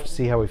 Yeah, we'll have to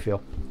see how we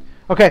feel.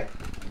 Okay.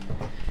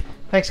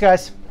 Thanks,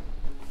 guys.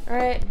 All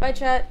right. Bye,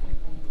 chat.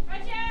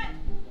 Bye, chat.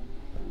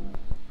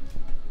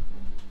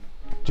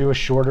 Do a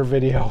shorter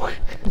video.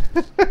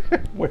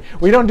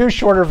 We don't do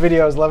shorter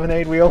videos,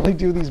 Lemonade. We only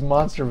do these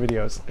monster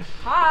videos.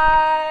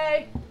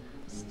 Hi.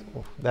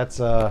 That's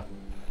our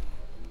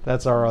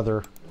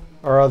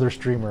other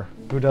streamer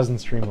who doesn't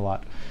stream a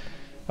lot.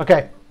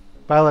 Okay.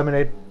 Bye,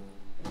 Lemonade.